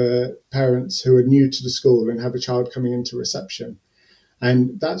better for parents who are new to the school and have a child coming into reception.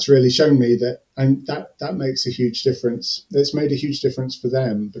 And that's really shown me that makes a huge difference. It's made a huge difference for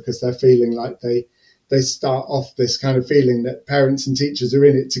them because they're feeling like they start off this kind of feeling that parents and teachers are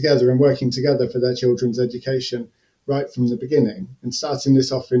in it together and working together for their children's education right from the beginning, and starting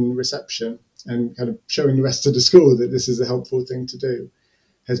this off in reception and kind of showing the rest of the school that this is a helpful thing to do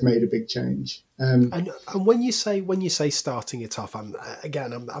has made a big change. And when you say starting it off, I'm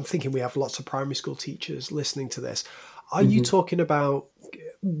thinking we have lots of primary school teachers listening to this. Are you talking about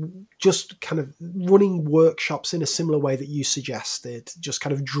just kind of running workshops in a similar way that you suggested, just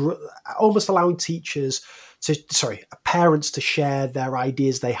kind of almost allowing parents to share their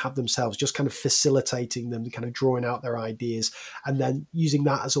ideas they have themselves, just kind of facilitating them, kind of drawing out their ideas, and then using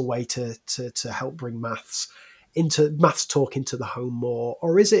that as a way to help bring maths talk into the home more?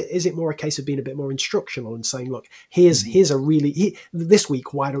 Or is it more a case of being a bit more instructional and saying, look, here's this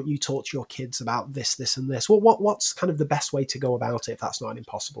week, why don't you talk to your kids about this and this? What's kind of the best way to go about it, if that's not an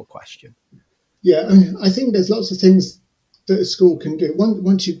impossible question? Yeah, I think there's lots of things that a school can do.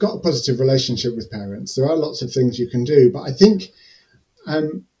 Once you've got a positive relationship with parents, there are lots of things you can do. But I think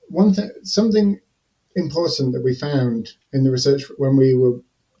something important that we found in the research when we were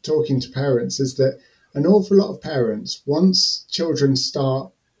talking to parents is that an awful lot of parents, once children start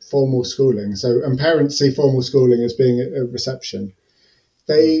formal schooling, and parents see formal schooling as being a reception,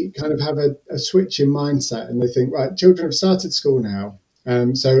 they kind of have a switch in mindset and they think, right, children have started school now,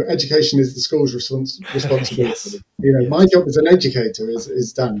 so education is the school's responsibility. Yes. My job as an educator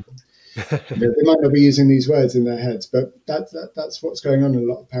is done. They might not be using these words in their heads, but that's what's going on in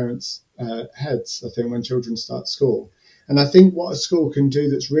a lot of parents' heads, I think, when children start school. And I think what a school can do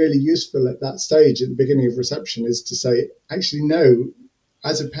that's really useful at that stage, at the beginning of reception, is to say, actually, no,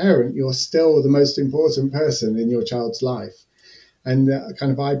 as a parent, you're still the most important person in your child's life. And the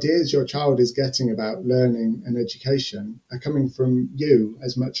kind of ideas your child is getting about learning and education are coming from you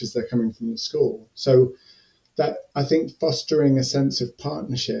as much as they're coming from the school. So that, I think, fostering a sense of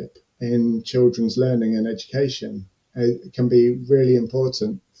partnership in children's learning and education can be really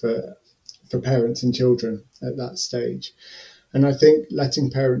important for parents and children at that stage. And I think letting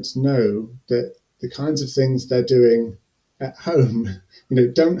parents know that the kinds of things they're doing at home,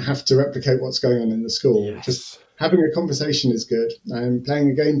 don't have to replicate what's going on in the school. Yes. Just having a conversation is good, and playing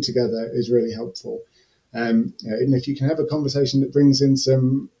a game together is really helpful. And if you can have a conversation that brings in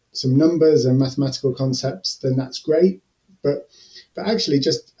some numbers and mathematical concepts, then that's great. But actually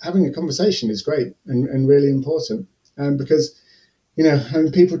just having a conversation is great and really important. Because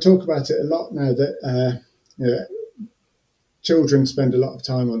and people talk about it a lot now that children spend a lot of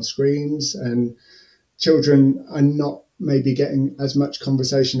time on screens, and children are not maybe getting as much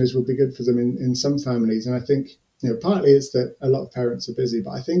conversation as would be good for them in some families. And I think, partly it's that a lot of parents are busy,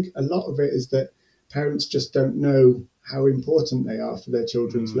 but I think a lot of it is that parents just don't know how important they are for their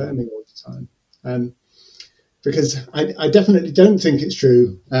children's learning all the time. Because I definitely don't think it's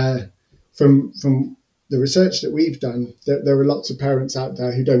true from the research that we've done, that there are lots of parents out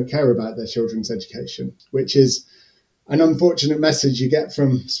there who don't care about their children's education, which is an unfortunate message you get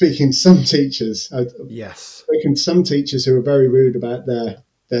from speaking to some teachers. Yes. Speaking to some teachers who are very rude about their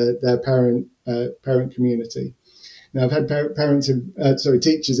parent community. Now, I've had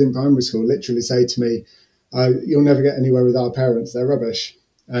teachers in primary school literally say to me, "You'll never get anywhere with our parents; they're rubbish."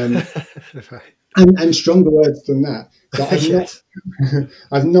 Right. And stronger words than that. But Yes.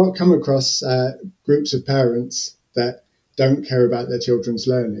 I've not come across groups of parents that don't care about their children's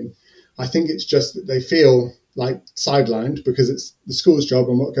learning. I think it's just that they feel like sidelined because it's the school's job,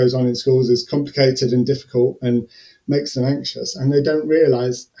 and what goes on in schools is complicated and difficult and makes them anxious, and they don't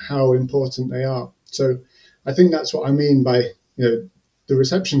realize how important they are. So I think that's what I mean by, the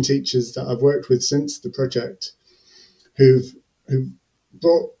reception teachers that I've worked with since the project who've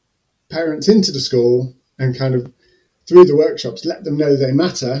brought parents into the school and kind of through the workshops let them know they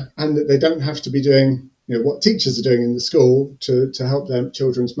matter and that they don't have to be doing what teachers are doing in the school to help their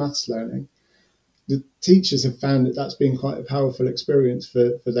children's maths learning. The teachers have found that that's been quite a powerful experience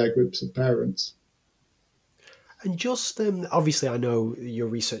for their groups of parents. And just obviously, I know your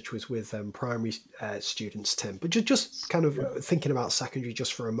research was with primary students, Tim, but just kind of thinking about secondary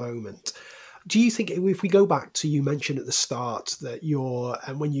just for a moment. Do you think if we go back to, you mentioned at the start that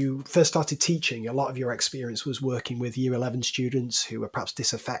when you first started teaching, a lot of your experience was working with year 11 students who were perhaps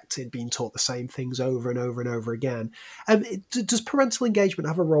disaffected, being taught the same things over and over and over again. Does parental engagement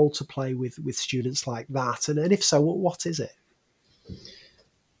have a role to play with students like that? And if so, what is it?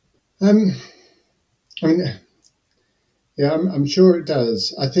 I'm sure it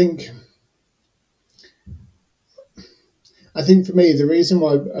does. I think for me, the reason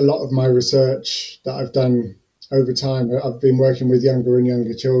why a lot of my research that I've done over time, I've been working with younger and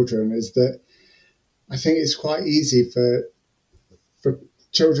younger children, is that I think it's quite easy for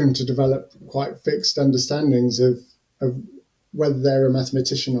children to develop quite fixed understandings of whether they're a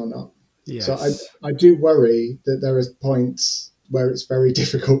mathematician or not. Yes. So I do worry that there are points where it's very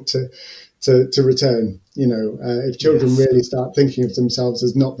difficult to return. If children really start thinking of themselves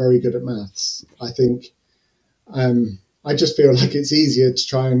as not very good at maths, I think I just feel like it's easier to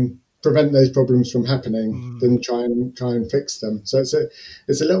try and prevent those problems from happening than try and fix them. So it's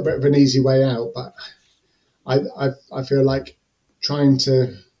a little bit of an easy way out, but I feel like trying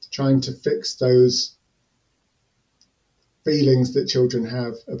to fix those feelings that children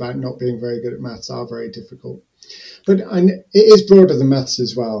have about not being very good at maths are very difficult. But it is broader than maths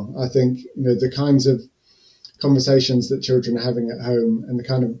as well. I think the kinds of conversations that children are having at home and the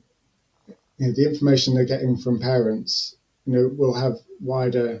kind of the information they're getting from parents, will have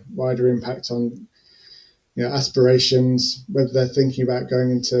wider impact on aspirations, whether they're thinking about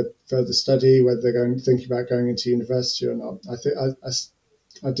going into further study, whether they're thinking about going into university or not.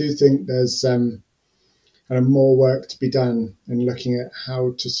 I do think there's kind of more work to be done in looking at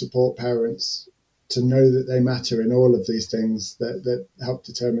how to support parents to know that they matter in all of these things that help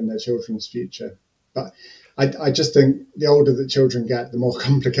determine their children's future. But I just think the older the children get, the more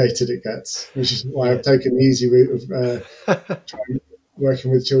complicated it gets, which is why I've taken the easy route of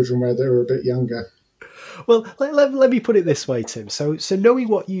working with children where they're a bit younger. Well, let me put it this way, Tim. So knowing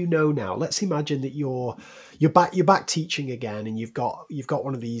what you know now, let's imagine that you're back teaching again, and you've got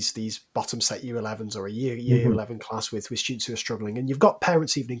one of these bottom set year 11s or a year 11 class with students who are struggling, and you've got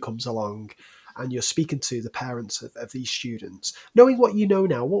parents' evening comes along, and you're speaking to the parents of these students. Knowing what you know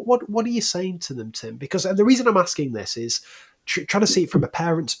now, what are you saying to them, Tim? Because the reason I'm asking this is trying to see it from a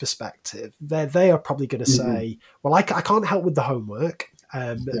parent's perspective. They are probably going to say, well, I can't help with the homework.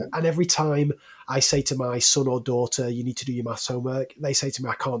 And every time I say to my son or daughter, you need to do your maths homework, they say to me,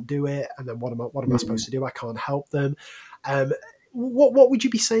 I can't do it. And then what am I supposed to do? I can't help them. What would you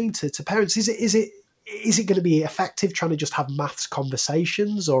be saying to parents? Is it going to be effective trying to just have maths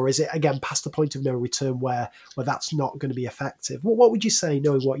conversations, or is it again past the point of no return where that's not going to be effective? What would you say,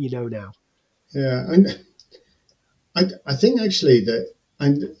 knowing what you know now? Yeah, and I think actually that,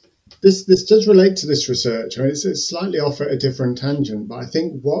 and this does relate to this research. I mean, it's slightly off at a different tangent, but I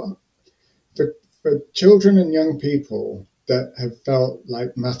think for children and young people that have felt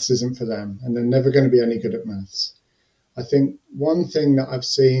like maths isn't for them and they're never going to be any good at maths, I think one thing that I've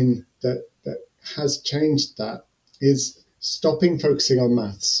seen that has changed that is stopping focusing on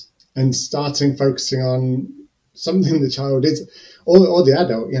maths and starting focusing on something the child is, or the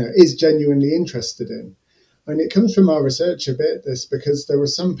adult, is genuinely interested in. And it comes from our research a bit, this, because there were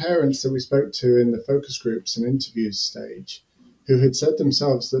some parents that we spoke to in the focus groups and interviews stage who had said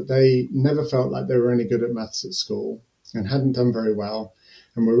themselves that they never felt like they were any good at maths at school and hadn't done very well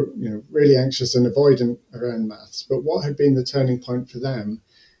and were really anxious and avoidant around maths. But what had been the turning point for them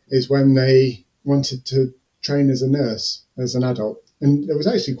is when they wanted to train as a nurse as an adult. And there was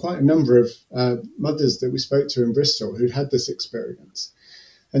actually quite a number of mothers that we spoke to in Bristol who'd had this experience.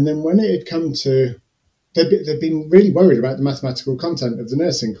 And then when it had come to, they'd been really worried about the mathematical content of the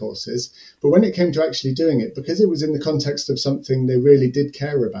nursing courses, but when it came to actually doing it, because it was in the context of something they really did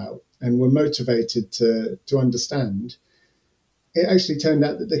care about and were motivated to understand, it actually turned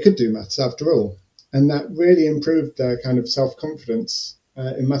out that they could do maths after all. And that really improved their kind of self-confidence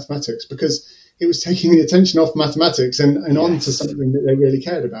in mathematics, because it was taking the attention off mathematics and on to Yes. something that they really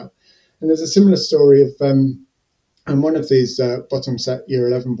cared about. And there's a similar story of, and one of these bottom set year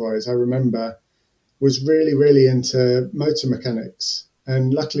 11 boys, I remember, was really, really into motor mechanics.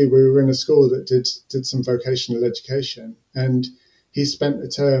 And luckily we were in a school that did some vocational education. And he spent a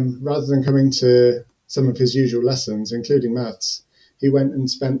term, rather than coming to some of his usual lessons, including maths, he went and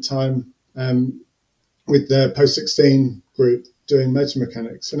spent time with the post-16 group doing motor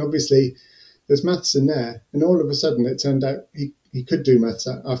mechanics. And obviously there's maths in there. And all of a sudden it turned out he could do maths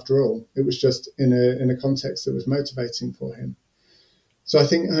after all. It was just in a context that was motivating for him. So I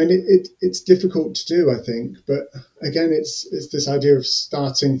think it's difficult to do, I think. But again, it's this idea of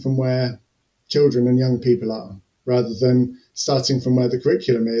starting from where children and young people are, rather than starting from where the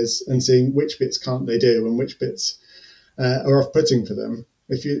curriculum is and seeing which bits can't they do and which bits are off-putting for them.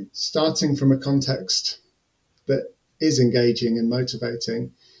 If you're starting from a context that is engaging and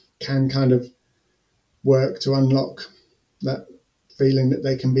motivating, can kind of work to unlock that feeling that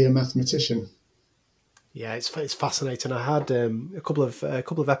they can be a mathematician. Yeah, it's fascinating. I had a couple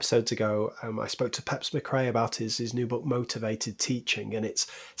of episodes ago. I spoke to Peps McRae about his new book, Motivated Teaching, and it's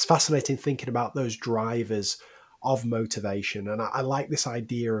fascinating thinking about those drivers of motivation. And I like this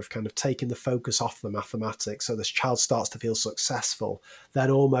idea of kind of taking the focus off the mathematics, so this child starts to feel successful, then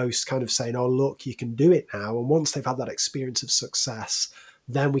almost kind of saying, "Oh, look, you can do it now." And once they've had that experience of success,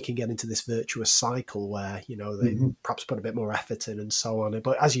 then we can get into this virtuous cycle where, they perhaps put a bit more effort in and so on.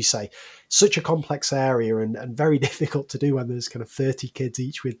 But as you say, such a complex area and very difficult to do when there's kind of 30 kids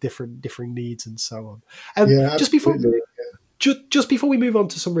each with different needs and so on. Yeah, Just before we move on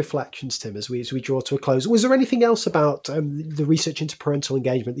to some reflections, Tim, as we draw to a close, was there anything else about the research into parental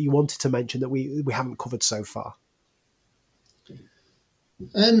engagement that you wanted to mention that we haven't covered so far?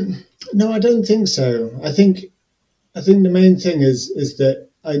 No, I don't think so. I think the main thing is that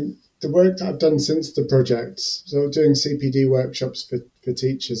the work that I've done since the project, so doing CPD workshops for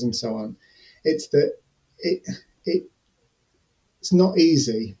teachers and so on, it's that it's not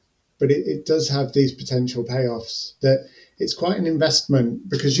easy, but it does have these potential payoffs. That it's quite an investment,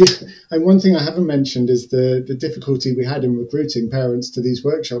 because and one thing I haven't mentioned is the difficulty we had in recruiting parents to these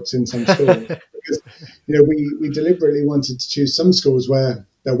workshops in some schools. Because we deliberately wanted to choose some schools where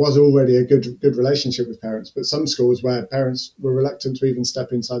there was already a good relationship with parents, but some schools where parents were reluctant to even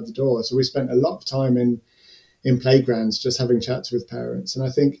step inside the door. So we spent a lot of time in playgrounds just having chats with parents. And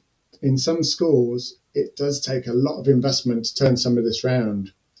I think in some schools, it does take a lot of investment to turn some of this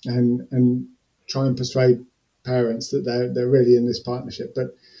round and try and persuade parents that they're really in this partnership.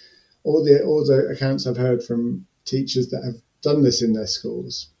 But all the accounts I've heard from teachers that have done this in their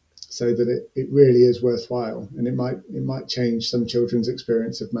schools say that it really is worthwhile, and it might change some children's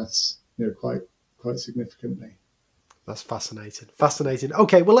experience of maths, quite significantly. That's fascinating.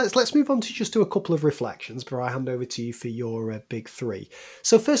 Okay, well let's move on to a couple of reflections before I hand over to you for your big three.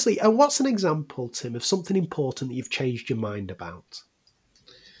 So firstly, what's an example, Tim, of something important that you've changed your mind about?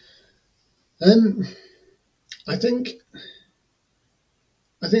 I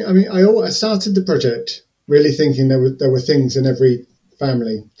started the project really thinking there were things in every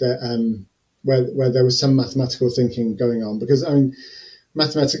family that where there was some mathematical thinking going on, because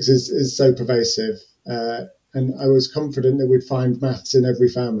mathematics is so pervasive, and I was confident that we'd find maths in every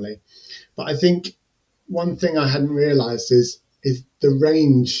family. But I think one thing I hadn't realised is the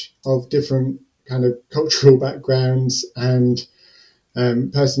range of different kind of cultural backgrounds and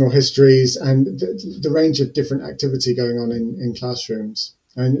personal histories, and the range of different activity going on in classrooms.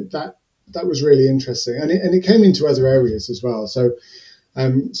 And that was really interesting. And it came into other areas as well. So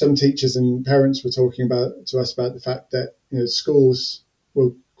some teachers and parents were talking to us about the fact that schools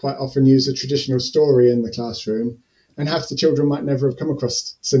will quite often use a traditional story in the classroom, and half the children might never have come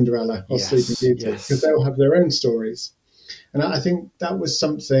across Cinderella or Sleeping Beauty, because they'll have their own stories. And I think that was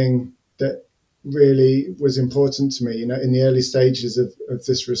something that really was important to me, in the early stages of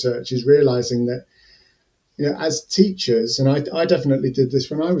this research, is realizing that, as teachers, and I definitely did this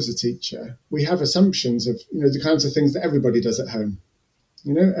when I was a teacher, we have assumptions of, the kinds of things that everybody does at home,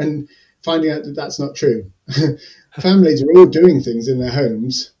 and finding out that that's not true. Families are all doing things in their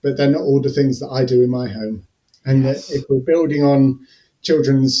homes, but they're not all the things that I do in my home. And that if we're building on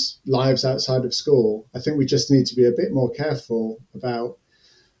children's lives outside of school, I think we just need to be a bit more careful about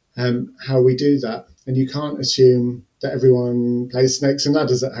how we do that. And you can't assume that everyone plays snakes and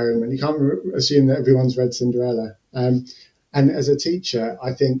ladders at home, and you can't assume that everyone's read Cinderella. And as a teacher,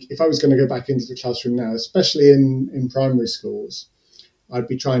 I think if I was going to go back into the classroom now, especially in primary schools, I'd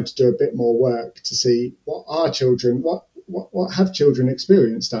be trying to do a bit more work to see what have children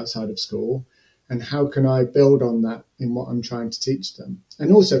experienced outside of school, and how can I build on that in what I'm trying to teach them.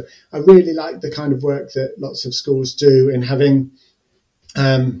 And also, I really like the kind of work that lots of schools do in having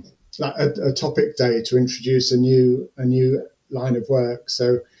like a topic day to introduce a new line of work.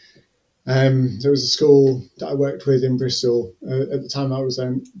 So there was a school that I worked with in Bristol at the time I was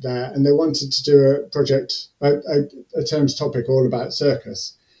there, and they wanted to do a project, a term's topic all about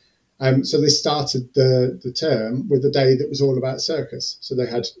circus. So they started the term with a day that was all about circus. So they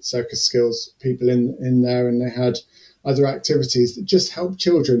had circus skills people in there, and they had other activities that just help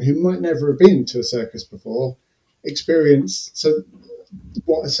children who might never have been to a circus before experience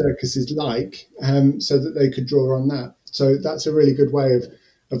what a circus is like, so that they could draw on that. So that's a really good way of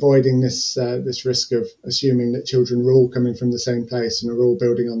avoiding this risk of assuming that children are all coming from the same place and are all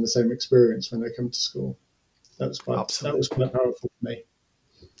building on the same experience when they come to school. That was quite powerful for me.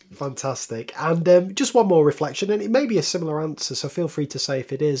 Fantastic. And just one more reflection, and it may be a similar answer, so feel free to say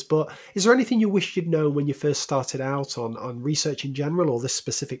if it is, but is there anything you wish you'd known when you first started out on research in general, or this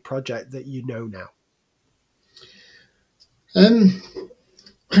specific project that you know now?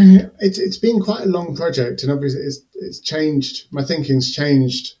 It's been quite a long project, and obviously it's changed. My thinking's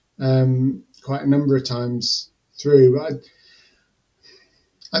changed quite a number of times through. But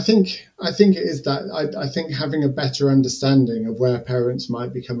I think it is that I think having a better understanding of where parents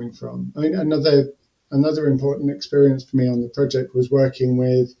might be coming from. I mean, another important experience for me on the project was working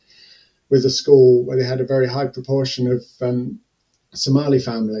with a school where they had a very high proportion of Somali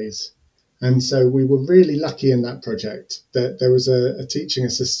families. And so we were really lucky in that project that there was a teaching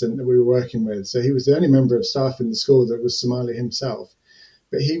assistant that we were working with. So he was the only member of staff in the school that was Somali himself.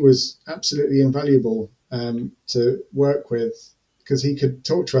 But he was absolutely invaluable to work with, because he could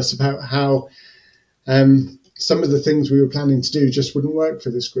talk to us about how some of the things we were planning to do just wouldn't work for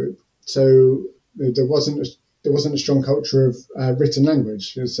this group. So there wasn't a strong culture of written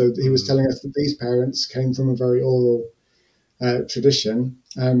language. So he was telling us that these parents came from a very oral tradition.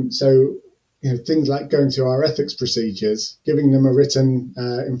 So things like going through our ethics procedures, giving them a written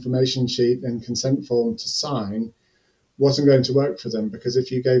information sheet and consent form to sign wasn't going to work for them, because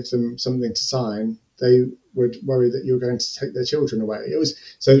if you gave them something to sign, they would worry that you were going to take their children away. It was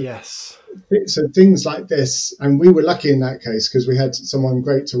so things like this, and we were lucky in that case because we had someone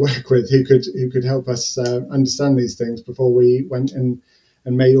great to work with who could help us understand these things before we went and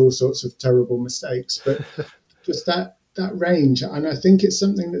made all sorts of terrible mistakes. But just that range, and I think it's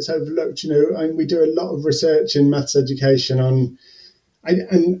something that's overlooked. And we do a lot of research in maths education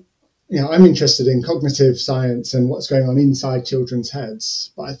I'm interested in cognitive science and what's going on inside children's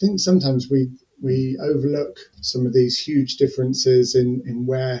heads, but I think sometimes we overlook some of these huge differences in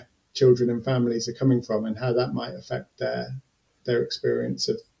where children and families are coming from and how that might affect their experience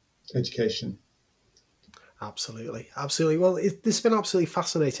of education. Absolutely. Well, this has been absolutely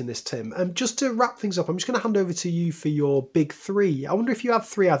fascinating, this, Tim. Just to wrap things up, I'm just going to hand over to you for your big three. I wonder if you have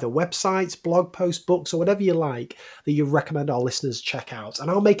three either websites, blog posts, books, or whatever you like that you recommend our listeners check out. And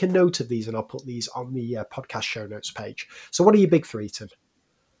I'll make a note of these and I'll put these on the podcast show notes page. So what are your big three, Tim?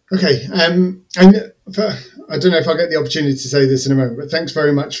 Okay. I don't know if I'll get the opportunity to say this in a moment, but thanks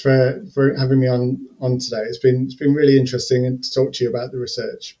very much for having me on today. It's been really interesting to talk to you about the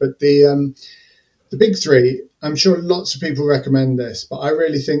research. But the big three, I'm sure lots of people recommend this, but I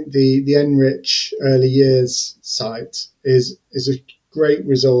really think the NRICH Early Years site is a great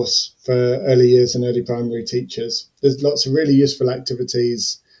resource for early years and early primary teachers. There's lots of really useful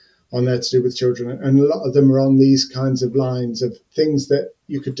activities on there to do with children, and a lot of them are on these kinds of lines of things that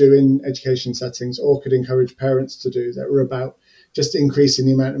you could do in education settings or could encourage parents to do that were about just increasing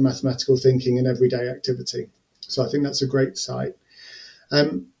the amount of mathematical thinking in everyday activity. So I think that's a great site.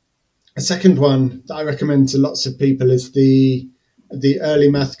 A second one that I recommend to lots of people is the Early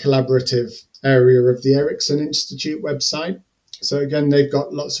Math Collaborative area of the Ericsson Institute website. So again, they've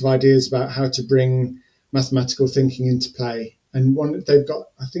got lots of ideas about how to bring mathematical thinking into play. And one they've got,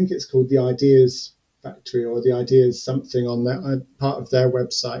 I think it's called the Ideas Factory or the Ideas something on that part of their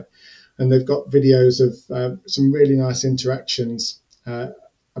website. And they've got videos of some really nice interactions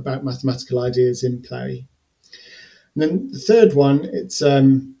about mathematical ideas in play. And then the third one, it's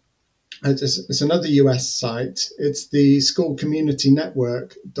another US site. It's the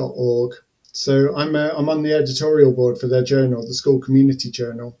schoolcommunitynetwork.org. So I'm on the editorial board for their journal, the School Community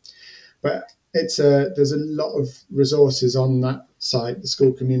Journal. But there's a lot of resources on that site, the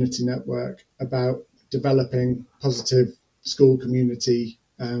School Community Network, about developing positive school community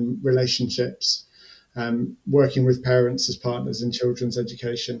relationships, working with parents as partners in children's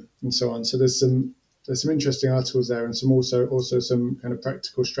education, and so on. So there's some interesting articles there, and some also some kind of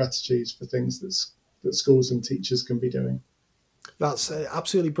practical strategies for things that schools and teachers can be doing. That's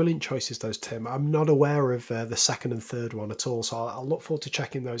absolutely brilliant choices, those, Tim. I'm not aware of the second and third one at all, so I'll look forward to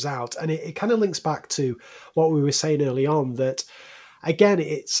checking those out. And it kind of links back to what we were saying early on, that again,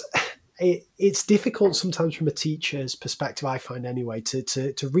 it's difficult sometimes from a teacher's perspective, I find anyway,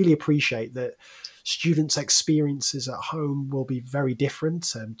 to really appreciate that students' experiences at home will be very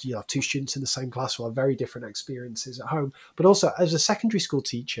different. And you have two students in the same class will have very different experiences at home. But also, as a secondary school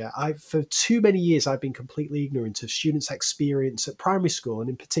teacher, for too many years, I've been completely ignorant of students' experience at primary school, and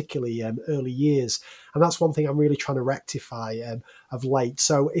in particularly early years. And that's one thing I'm really trying to rectify of late.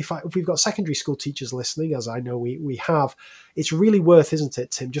 So if we've got secondary school teachers listening, as I know we have, it's really worth, isn't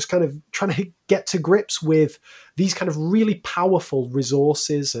it, Tim, just kind of trying to get to grips with these kind of really powerful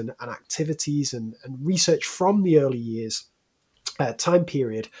resources and activities and research from the early years time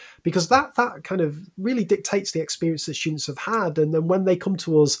period, because that kind of really dictates the experience that students have had. And then when they come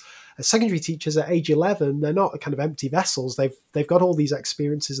to us as secondary teachers at age 11, they're not kind of empty vessels. They've got all these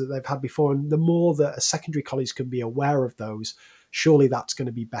experiences that they've had before. And the more that a secondary college can be aware of those, surely that's going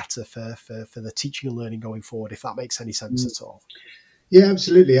to be better for the teaching and learning going forward, if that makes any sense at all. Yeah,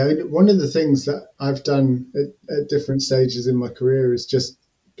 absolutely. I mean, one of the things that I've done at different stages in my career is just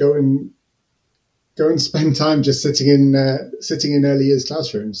go and spend time just sitting in early years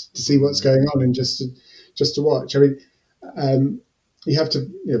classrooms to see what's going on and just to watch. I mean, you have to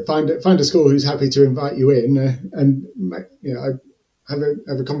find a school who's happy to invite you in and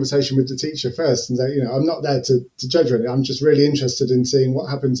have a conversation with the teacher first and say, I'm not there to judge anything. I'm just really interested in seeing what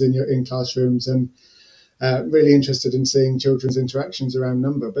happens in classrooms and really interested in seeing children's interactions around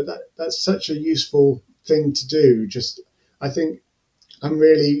number. But that's such a useful thing to do. I think I'm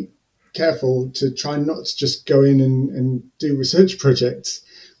really careful to try not to just go in and do research projects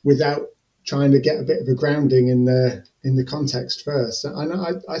without trying to get a bit of a grounding in the context first. And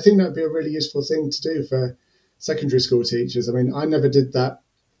I think that'd be a really useful thing to do for secondary school teachers. I mean, I never did that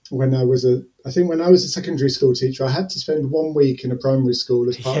when I was a secondary school teacher. I had to spend 1 week in a primary school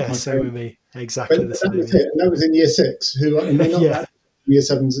as part of my same with me. Exactly the same. That was it. And that was in year 6, and they're not that year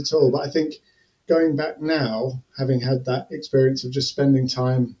 7s at all. But I think going back now, having had that experience of just spending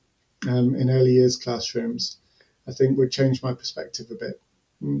time in early years classrooms, I think would change my perspective a bit.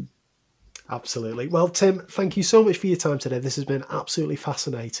 Absolutely. Well, Tim, thank you so much for your time today. This has been absolutely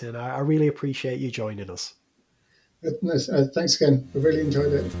fascinating. I really appreciate you joining us. Thanks again. I really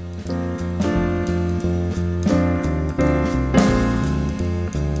enjoyed it.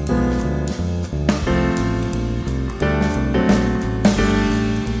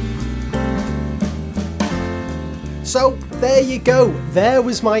 So there you go. There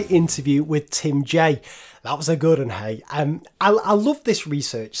was my interview with Tim Jay. That was a good one, hey. I love this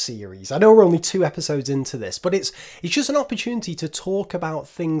research series. I know we're only 2 episodes into this, but it's just an opportunity to talk about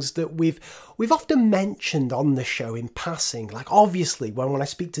things that we've often mentioned on the show in passing. Like, obviously, when I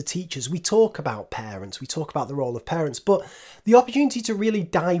speak to teachers, we talk about parents, we talk about the role of parents, but the opportunity to really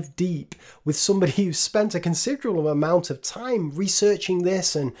dive deep with somebody who's spent a considerable amount of time researching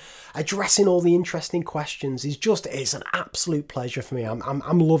this and addressing all the interesting questions it's an absolute pleasure for me.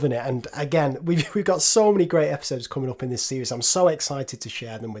 I'm loving it. And again, we've got so many great episodes coming up in this series. I'm so excited to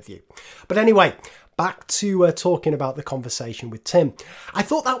share them with you. But anyway, back to talking about the conversation with Tim. I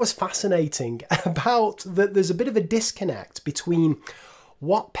thought that was fascinating about that there's a bit of a disconnect between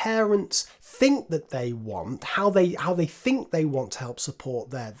what parents think that they want, how they think they want to help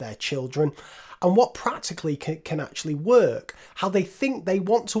support their children, and what practically can actually work, how they think they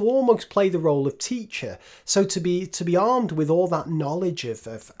want to almost play the role of teacher. So to be armed with all that knowledge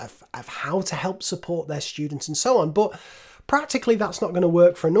of how to help support their students and so on. But practically that's not going to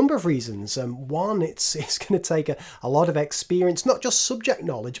work for a number of reasons. One, it's going to take a lot of experience, not just subject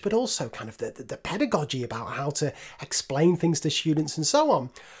knowledge, but also kind of the pedagogy about how to explain things to students and so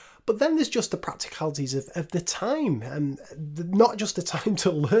on. But then there's just the practicalities of the time, and not just the time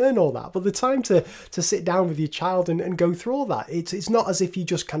to learn all that, but the time to sit down with your child and go through all that. It's not as if you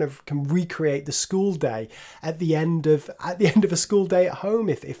just kind of can recreate the school day at the end of a school day at home,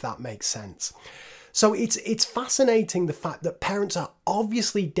 if that makes sense. So it's fascinating the fact that parents are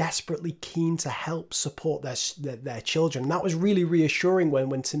obviously desperately keen to help support their children. And that was really reassuring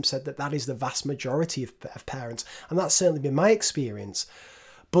when Tim said that is the vast majority of parents, and that's certainly been my experience.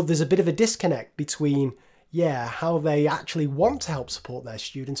 But there's a bit of a disconnect between, how they actually want to help support their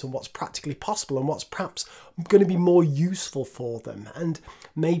students and what's practically possible and what's perhaps going to be more useful for them. And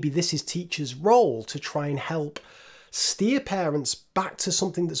maybe this is teachers' role to try and help steer parents back to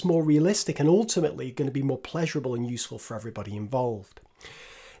something that's more realistic and ultimately going to be more pleasurable and useful for everybody involved.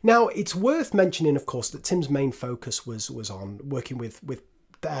 Now, it's worth mentioning, of course, that Tim's main focus was on working with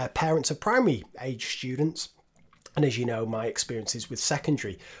parents of primary age students. And as you know, my experience is with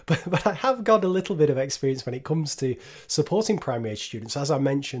secondary, but I have got a little bit of experience when it comes to supporting primary age students. As I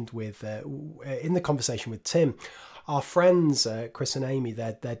mentioned with in the conversation with Tim, our friends, Chris and Amy,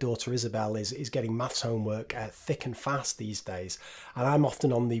 their daughter Isabel is getting maths homework thick and fast these days. And I'm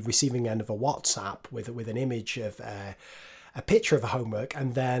often on the receiving end of a WhatsApp with an image of a picture of a homework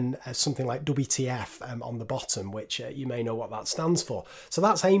and then something like WTF on the bottom, which you may know what that stands for. So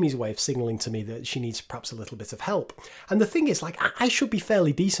that's Amy's way of signalling to me that she needs perhaps a little bit of help. And the thing is, like, I should be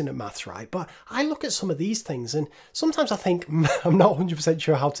fairly decent at maths, right? But I look at some of these things and sometimes I think I'm not 100%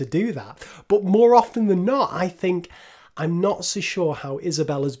 sure how to do that. But more often than not, I think I'm not so sure how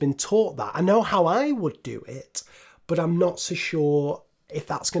Isabel has been taught that. I know how I would do it, but I'm not so sure if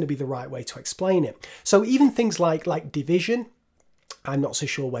that's going to be the right way to explain it. So even things like division, I'm not so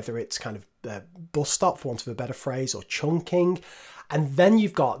sure whether it's kind of bus stop, for want of a better phrase, or chunking. And then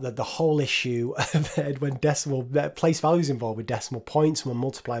you've got the whole issue of when place values involved with decimal points, when we're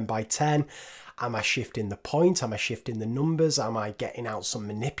multiplying by 10. Am I shifting the point? Am I shifting the numbers? Am I getting out some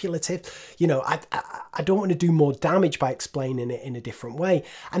manipulative? You know, I don't want to do more damage by explaining it in a different way.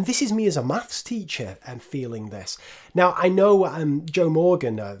 And this is me as a maths teacher and feeling this. Now, I know Jo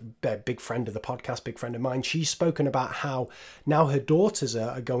Morgan, a big friend of the podcast, big friend of mine, she's spoken about how now her daughters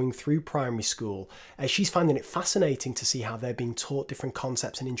are going through primary school. She's finding it fascinating to see how they're being taught different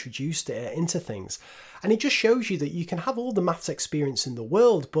concepts and introduced into things. And it just shows you that you can have all the maths experience in the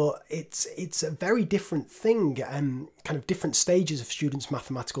world, but it's a very different thing, kind of different stages of students'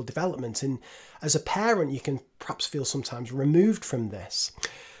 mathematical development. And as a parent, you can perhaps feel sometimes removed from this.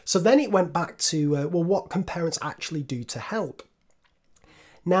 So then it went back to, what can parents actually do to help?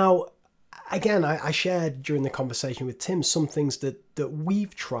 Now, again, I shared during the conversation with Tim some things that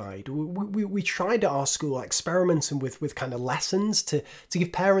we've tried. We tried at our school experimenting with kind of lessons to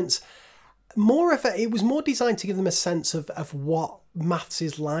give parents it was more designed to give them a sense of what maths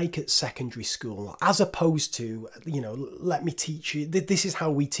is like at secondary school, as opposed to, let me teach you, this is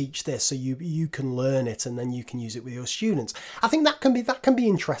how we teach this, so you can learn it and then you can use it with your students. I think that can be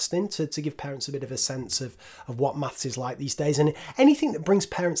interesting to give parents a bit of a sense of what maths is like these days. And anything that brings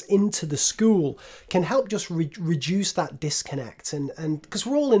parents into the school can help just reduce that disconnect. And because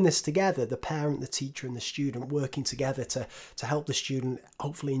we're all in this together, the parent, the teacher and the student working together to help the student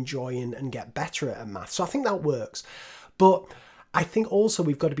hopefully enjoy and get better at maths. So I think that works. But I think also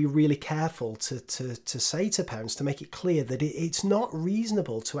we've got to be really careful to say to parents, to make it clear that it's not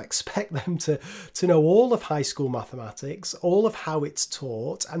reasonable to expect them to know all of high school mathematics, all of how it's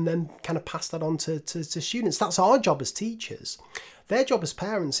taught, and then kind of pass that on to students. That's our job as teachers. Their job as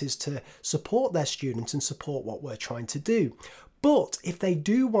parents is to support their students and support what we're trying to do. But if they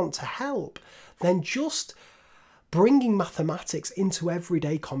do want to help, then just bringing mathematics into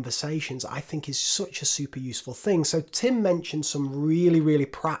everyday conversations, I think, is such a super useful thing. So Tim mentioned some really, really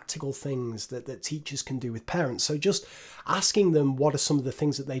practical things that teachers can do with parents. So just asking them what are some of the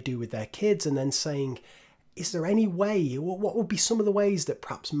things that they do with their kids, and then saying, is there any way, what would be some of the ways that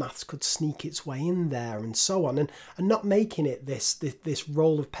perhaps maths could sneak its way in there, and so on, and not making it this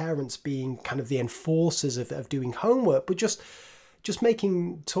role of parents being kind of the enforcers of doing homework, but just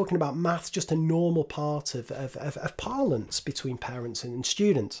talking about maths just a normal part of parlance between parents and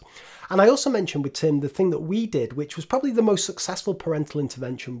students. And I also mentioned with Tim the thing that we did, which was probably the most successful parental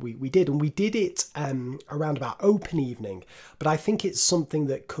intervention we did. And we did it around about open evening, but I think it's something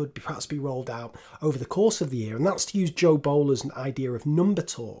that could perhaps be rolled out over the course of the year. And that's to use Joe Bowler's idea of number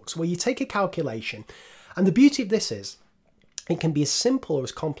talks, where you take a calculation. And the beauty of this is, it can be as simple or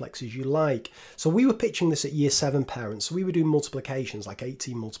as complex as you like. So we were pitching this at year 7 parents. So we were doing multiplications like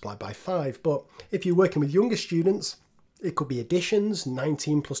 18 multiplied by 5. But if you're working with younger students, it could be additions.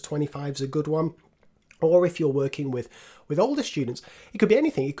 19 plus 25 is a good one. Or if you're working with older students, it could be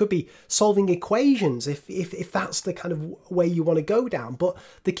anything. It could be solving equations if that's the kind of way you want to go down. But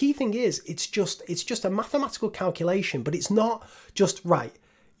the key thing is, it's just a mathematical calculation, but it's not just, right,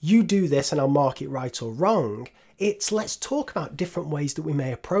 you do this and I'll mark it right or wrong. It's let's talk about different ways that we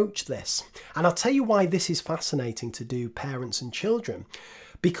may approach this. And I'll tell you why this is fascinating to do, parents and children.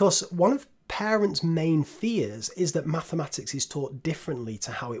 Because one of parents' main fears is that mathematics is taught differently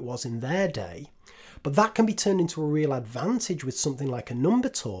to how it was in their day. But that can be turned into a real advantage with something like a number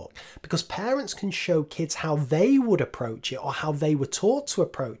talk, because parents can show kids how they would approach it or how they were taught to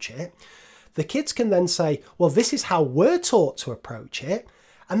approach it. The kids can then say, well, this is how we're taught to approach it.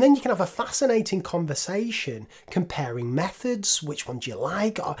 And then you can have a fascinating conversation comparing methods, which one do you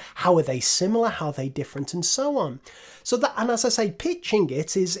like, or how are they similar, how are they different, and so on. So that, and as I say, pitching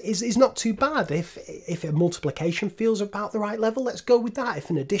it is not too bad. If a multiplication feels about the right level, let's go with that. If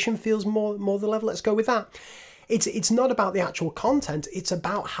an addition feels more the level, let's go with that. it's not about the actual content. It's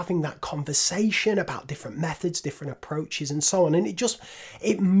about having that conversation about different methods, different approaches, and so on. And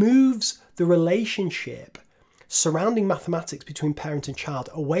it moves the relationship surrounding mathematics between parent and child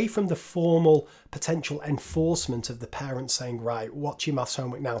away from the formal potential enforcement of the parent saying, right, what's your maths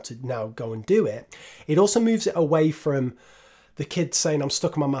homework now, to now go and do it. It also moves it away from the kid saying, I'm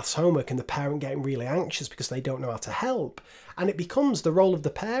stuck on my maths homework, and the parent getting really anxious because they don't know how to help. And it becomes the role of the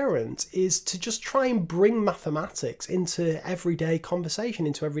parent is to just try and bring mathematics into everyday conversation,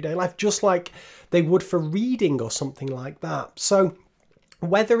 into everyday life, just like they would for reading or something like that. So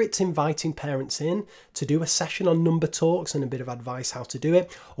whether it's inviting parents in to do a session on number talks and a bit of advice how to do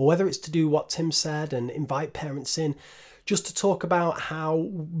it, or whether it's to do what Tim said and invite parents in just to talk about how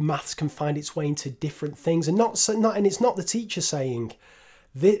maths can find its way into different things, and and it's not the teacher saying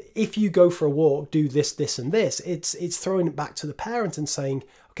that if you go for a walk, do this, this, and this. It's throwing it back to the parent and saying,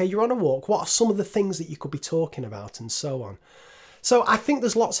 okay, you're on a walk. What are some of the things that you could be talking about, and so on. So I think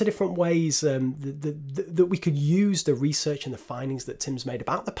there's lots of different ways that we could use the research and the findings that Tim's made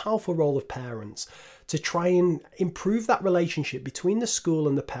about the powerful role of parents to try and improve that relationship between the school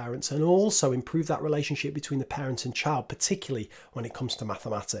and the parents, and also improve that relationship between the parent and child, particularly when it comes to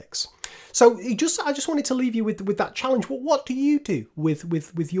mathematics. So I just wanted to leave you with that challenge. Well, what do you do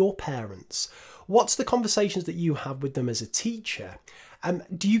with your parents? What's the conversations that you have with them as a teacher?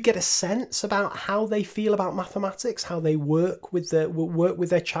 Do you get a sense about how they feel about mathematics, how they work with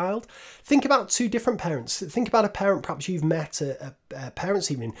their child? Think about two different parents. Think about a parent perhaps you've met at a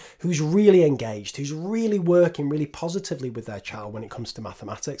parents' evening who's really engaged, who's really working really positively with their child when it comes to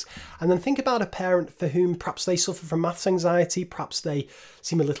mathematics. And then think about a parent for whom perhaps they suffer from maths anxiety, perhaps they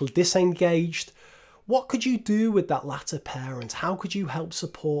seem a little disengaged. What could you do with that latter parent? How could you help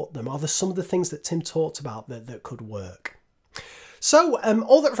support them? Are there some of the things that Tim talked about that could work? So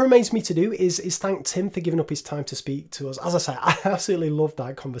all that remains me to do is thank Tim for giving up his time to speak to us. As I say, I absolutely loved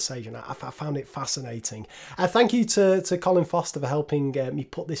that conversation. I found it fascinating. Thank you to Colin Foster for helping me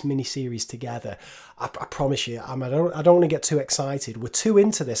put this mini-series together. I promise you, I don't want to get too excited. We're too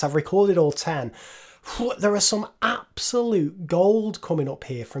into this. I've recorded all 10. There are some absolute gold coming up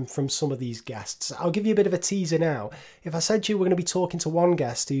here from some of these guests. I'll give you a bit of a teaser now. If I said to you we're going to be talking to one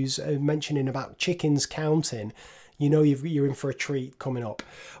guest who's mentioning about chickens counting, you know you're in for a treat coming up.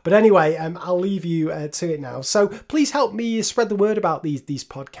 But anyway, I'll leave you to it now. So please help me spread the word about these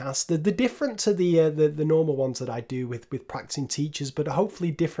podcasts. They're different to the normal ones that I do with practicing teachers, but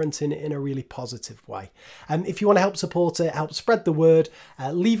hopefully different in a really positive way. If you want to help support it, help spread the word,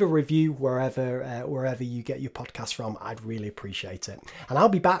 leave a review wherever you get your podcast from. I'd really appreciate it. And I'll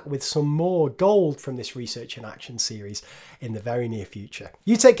be back with some more gold from this Research in Action series in the very near future.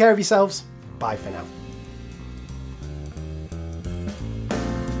 You take care of yourselves. Bye for now.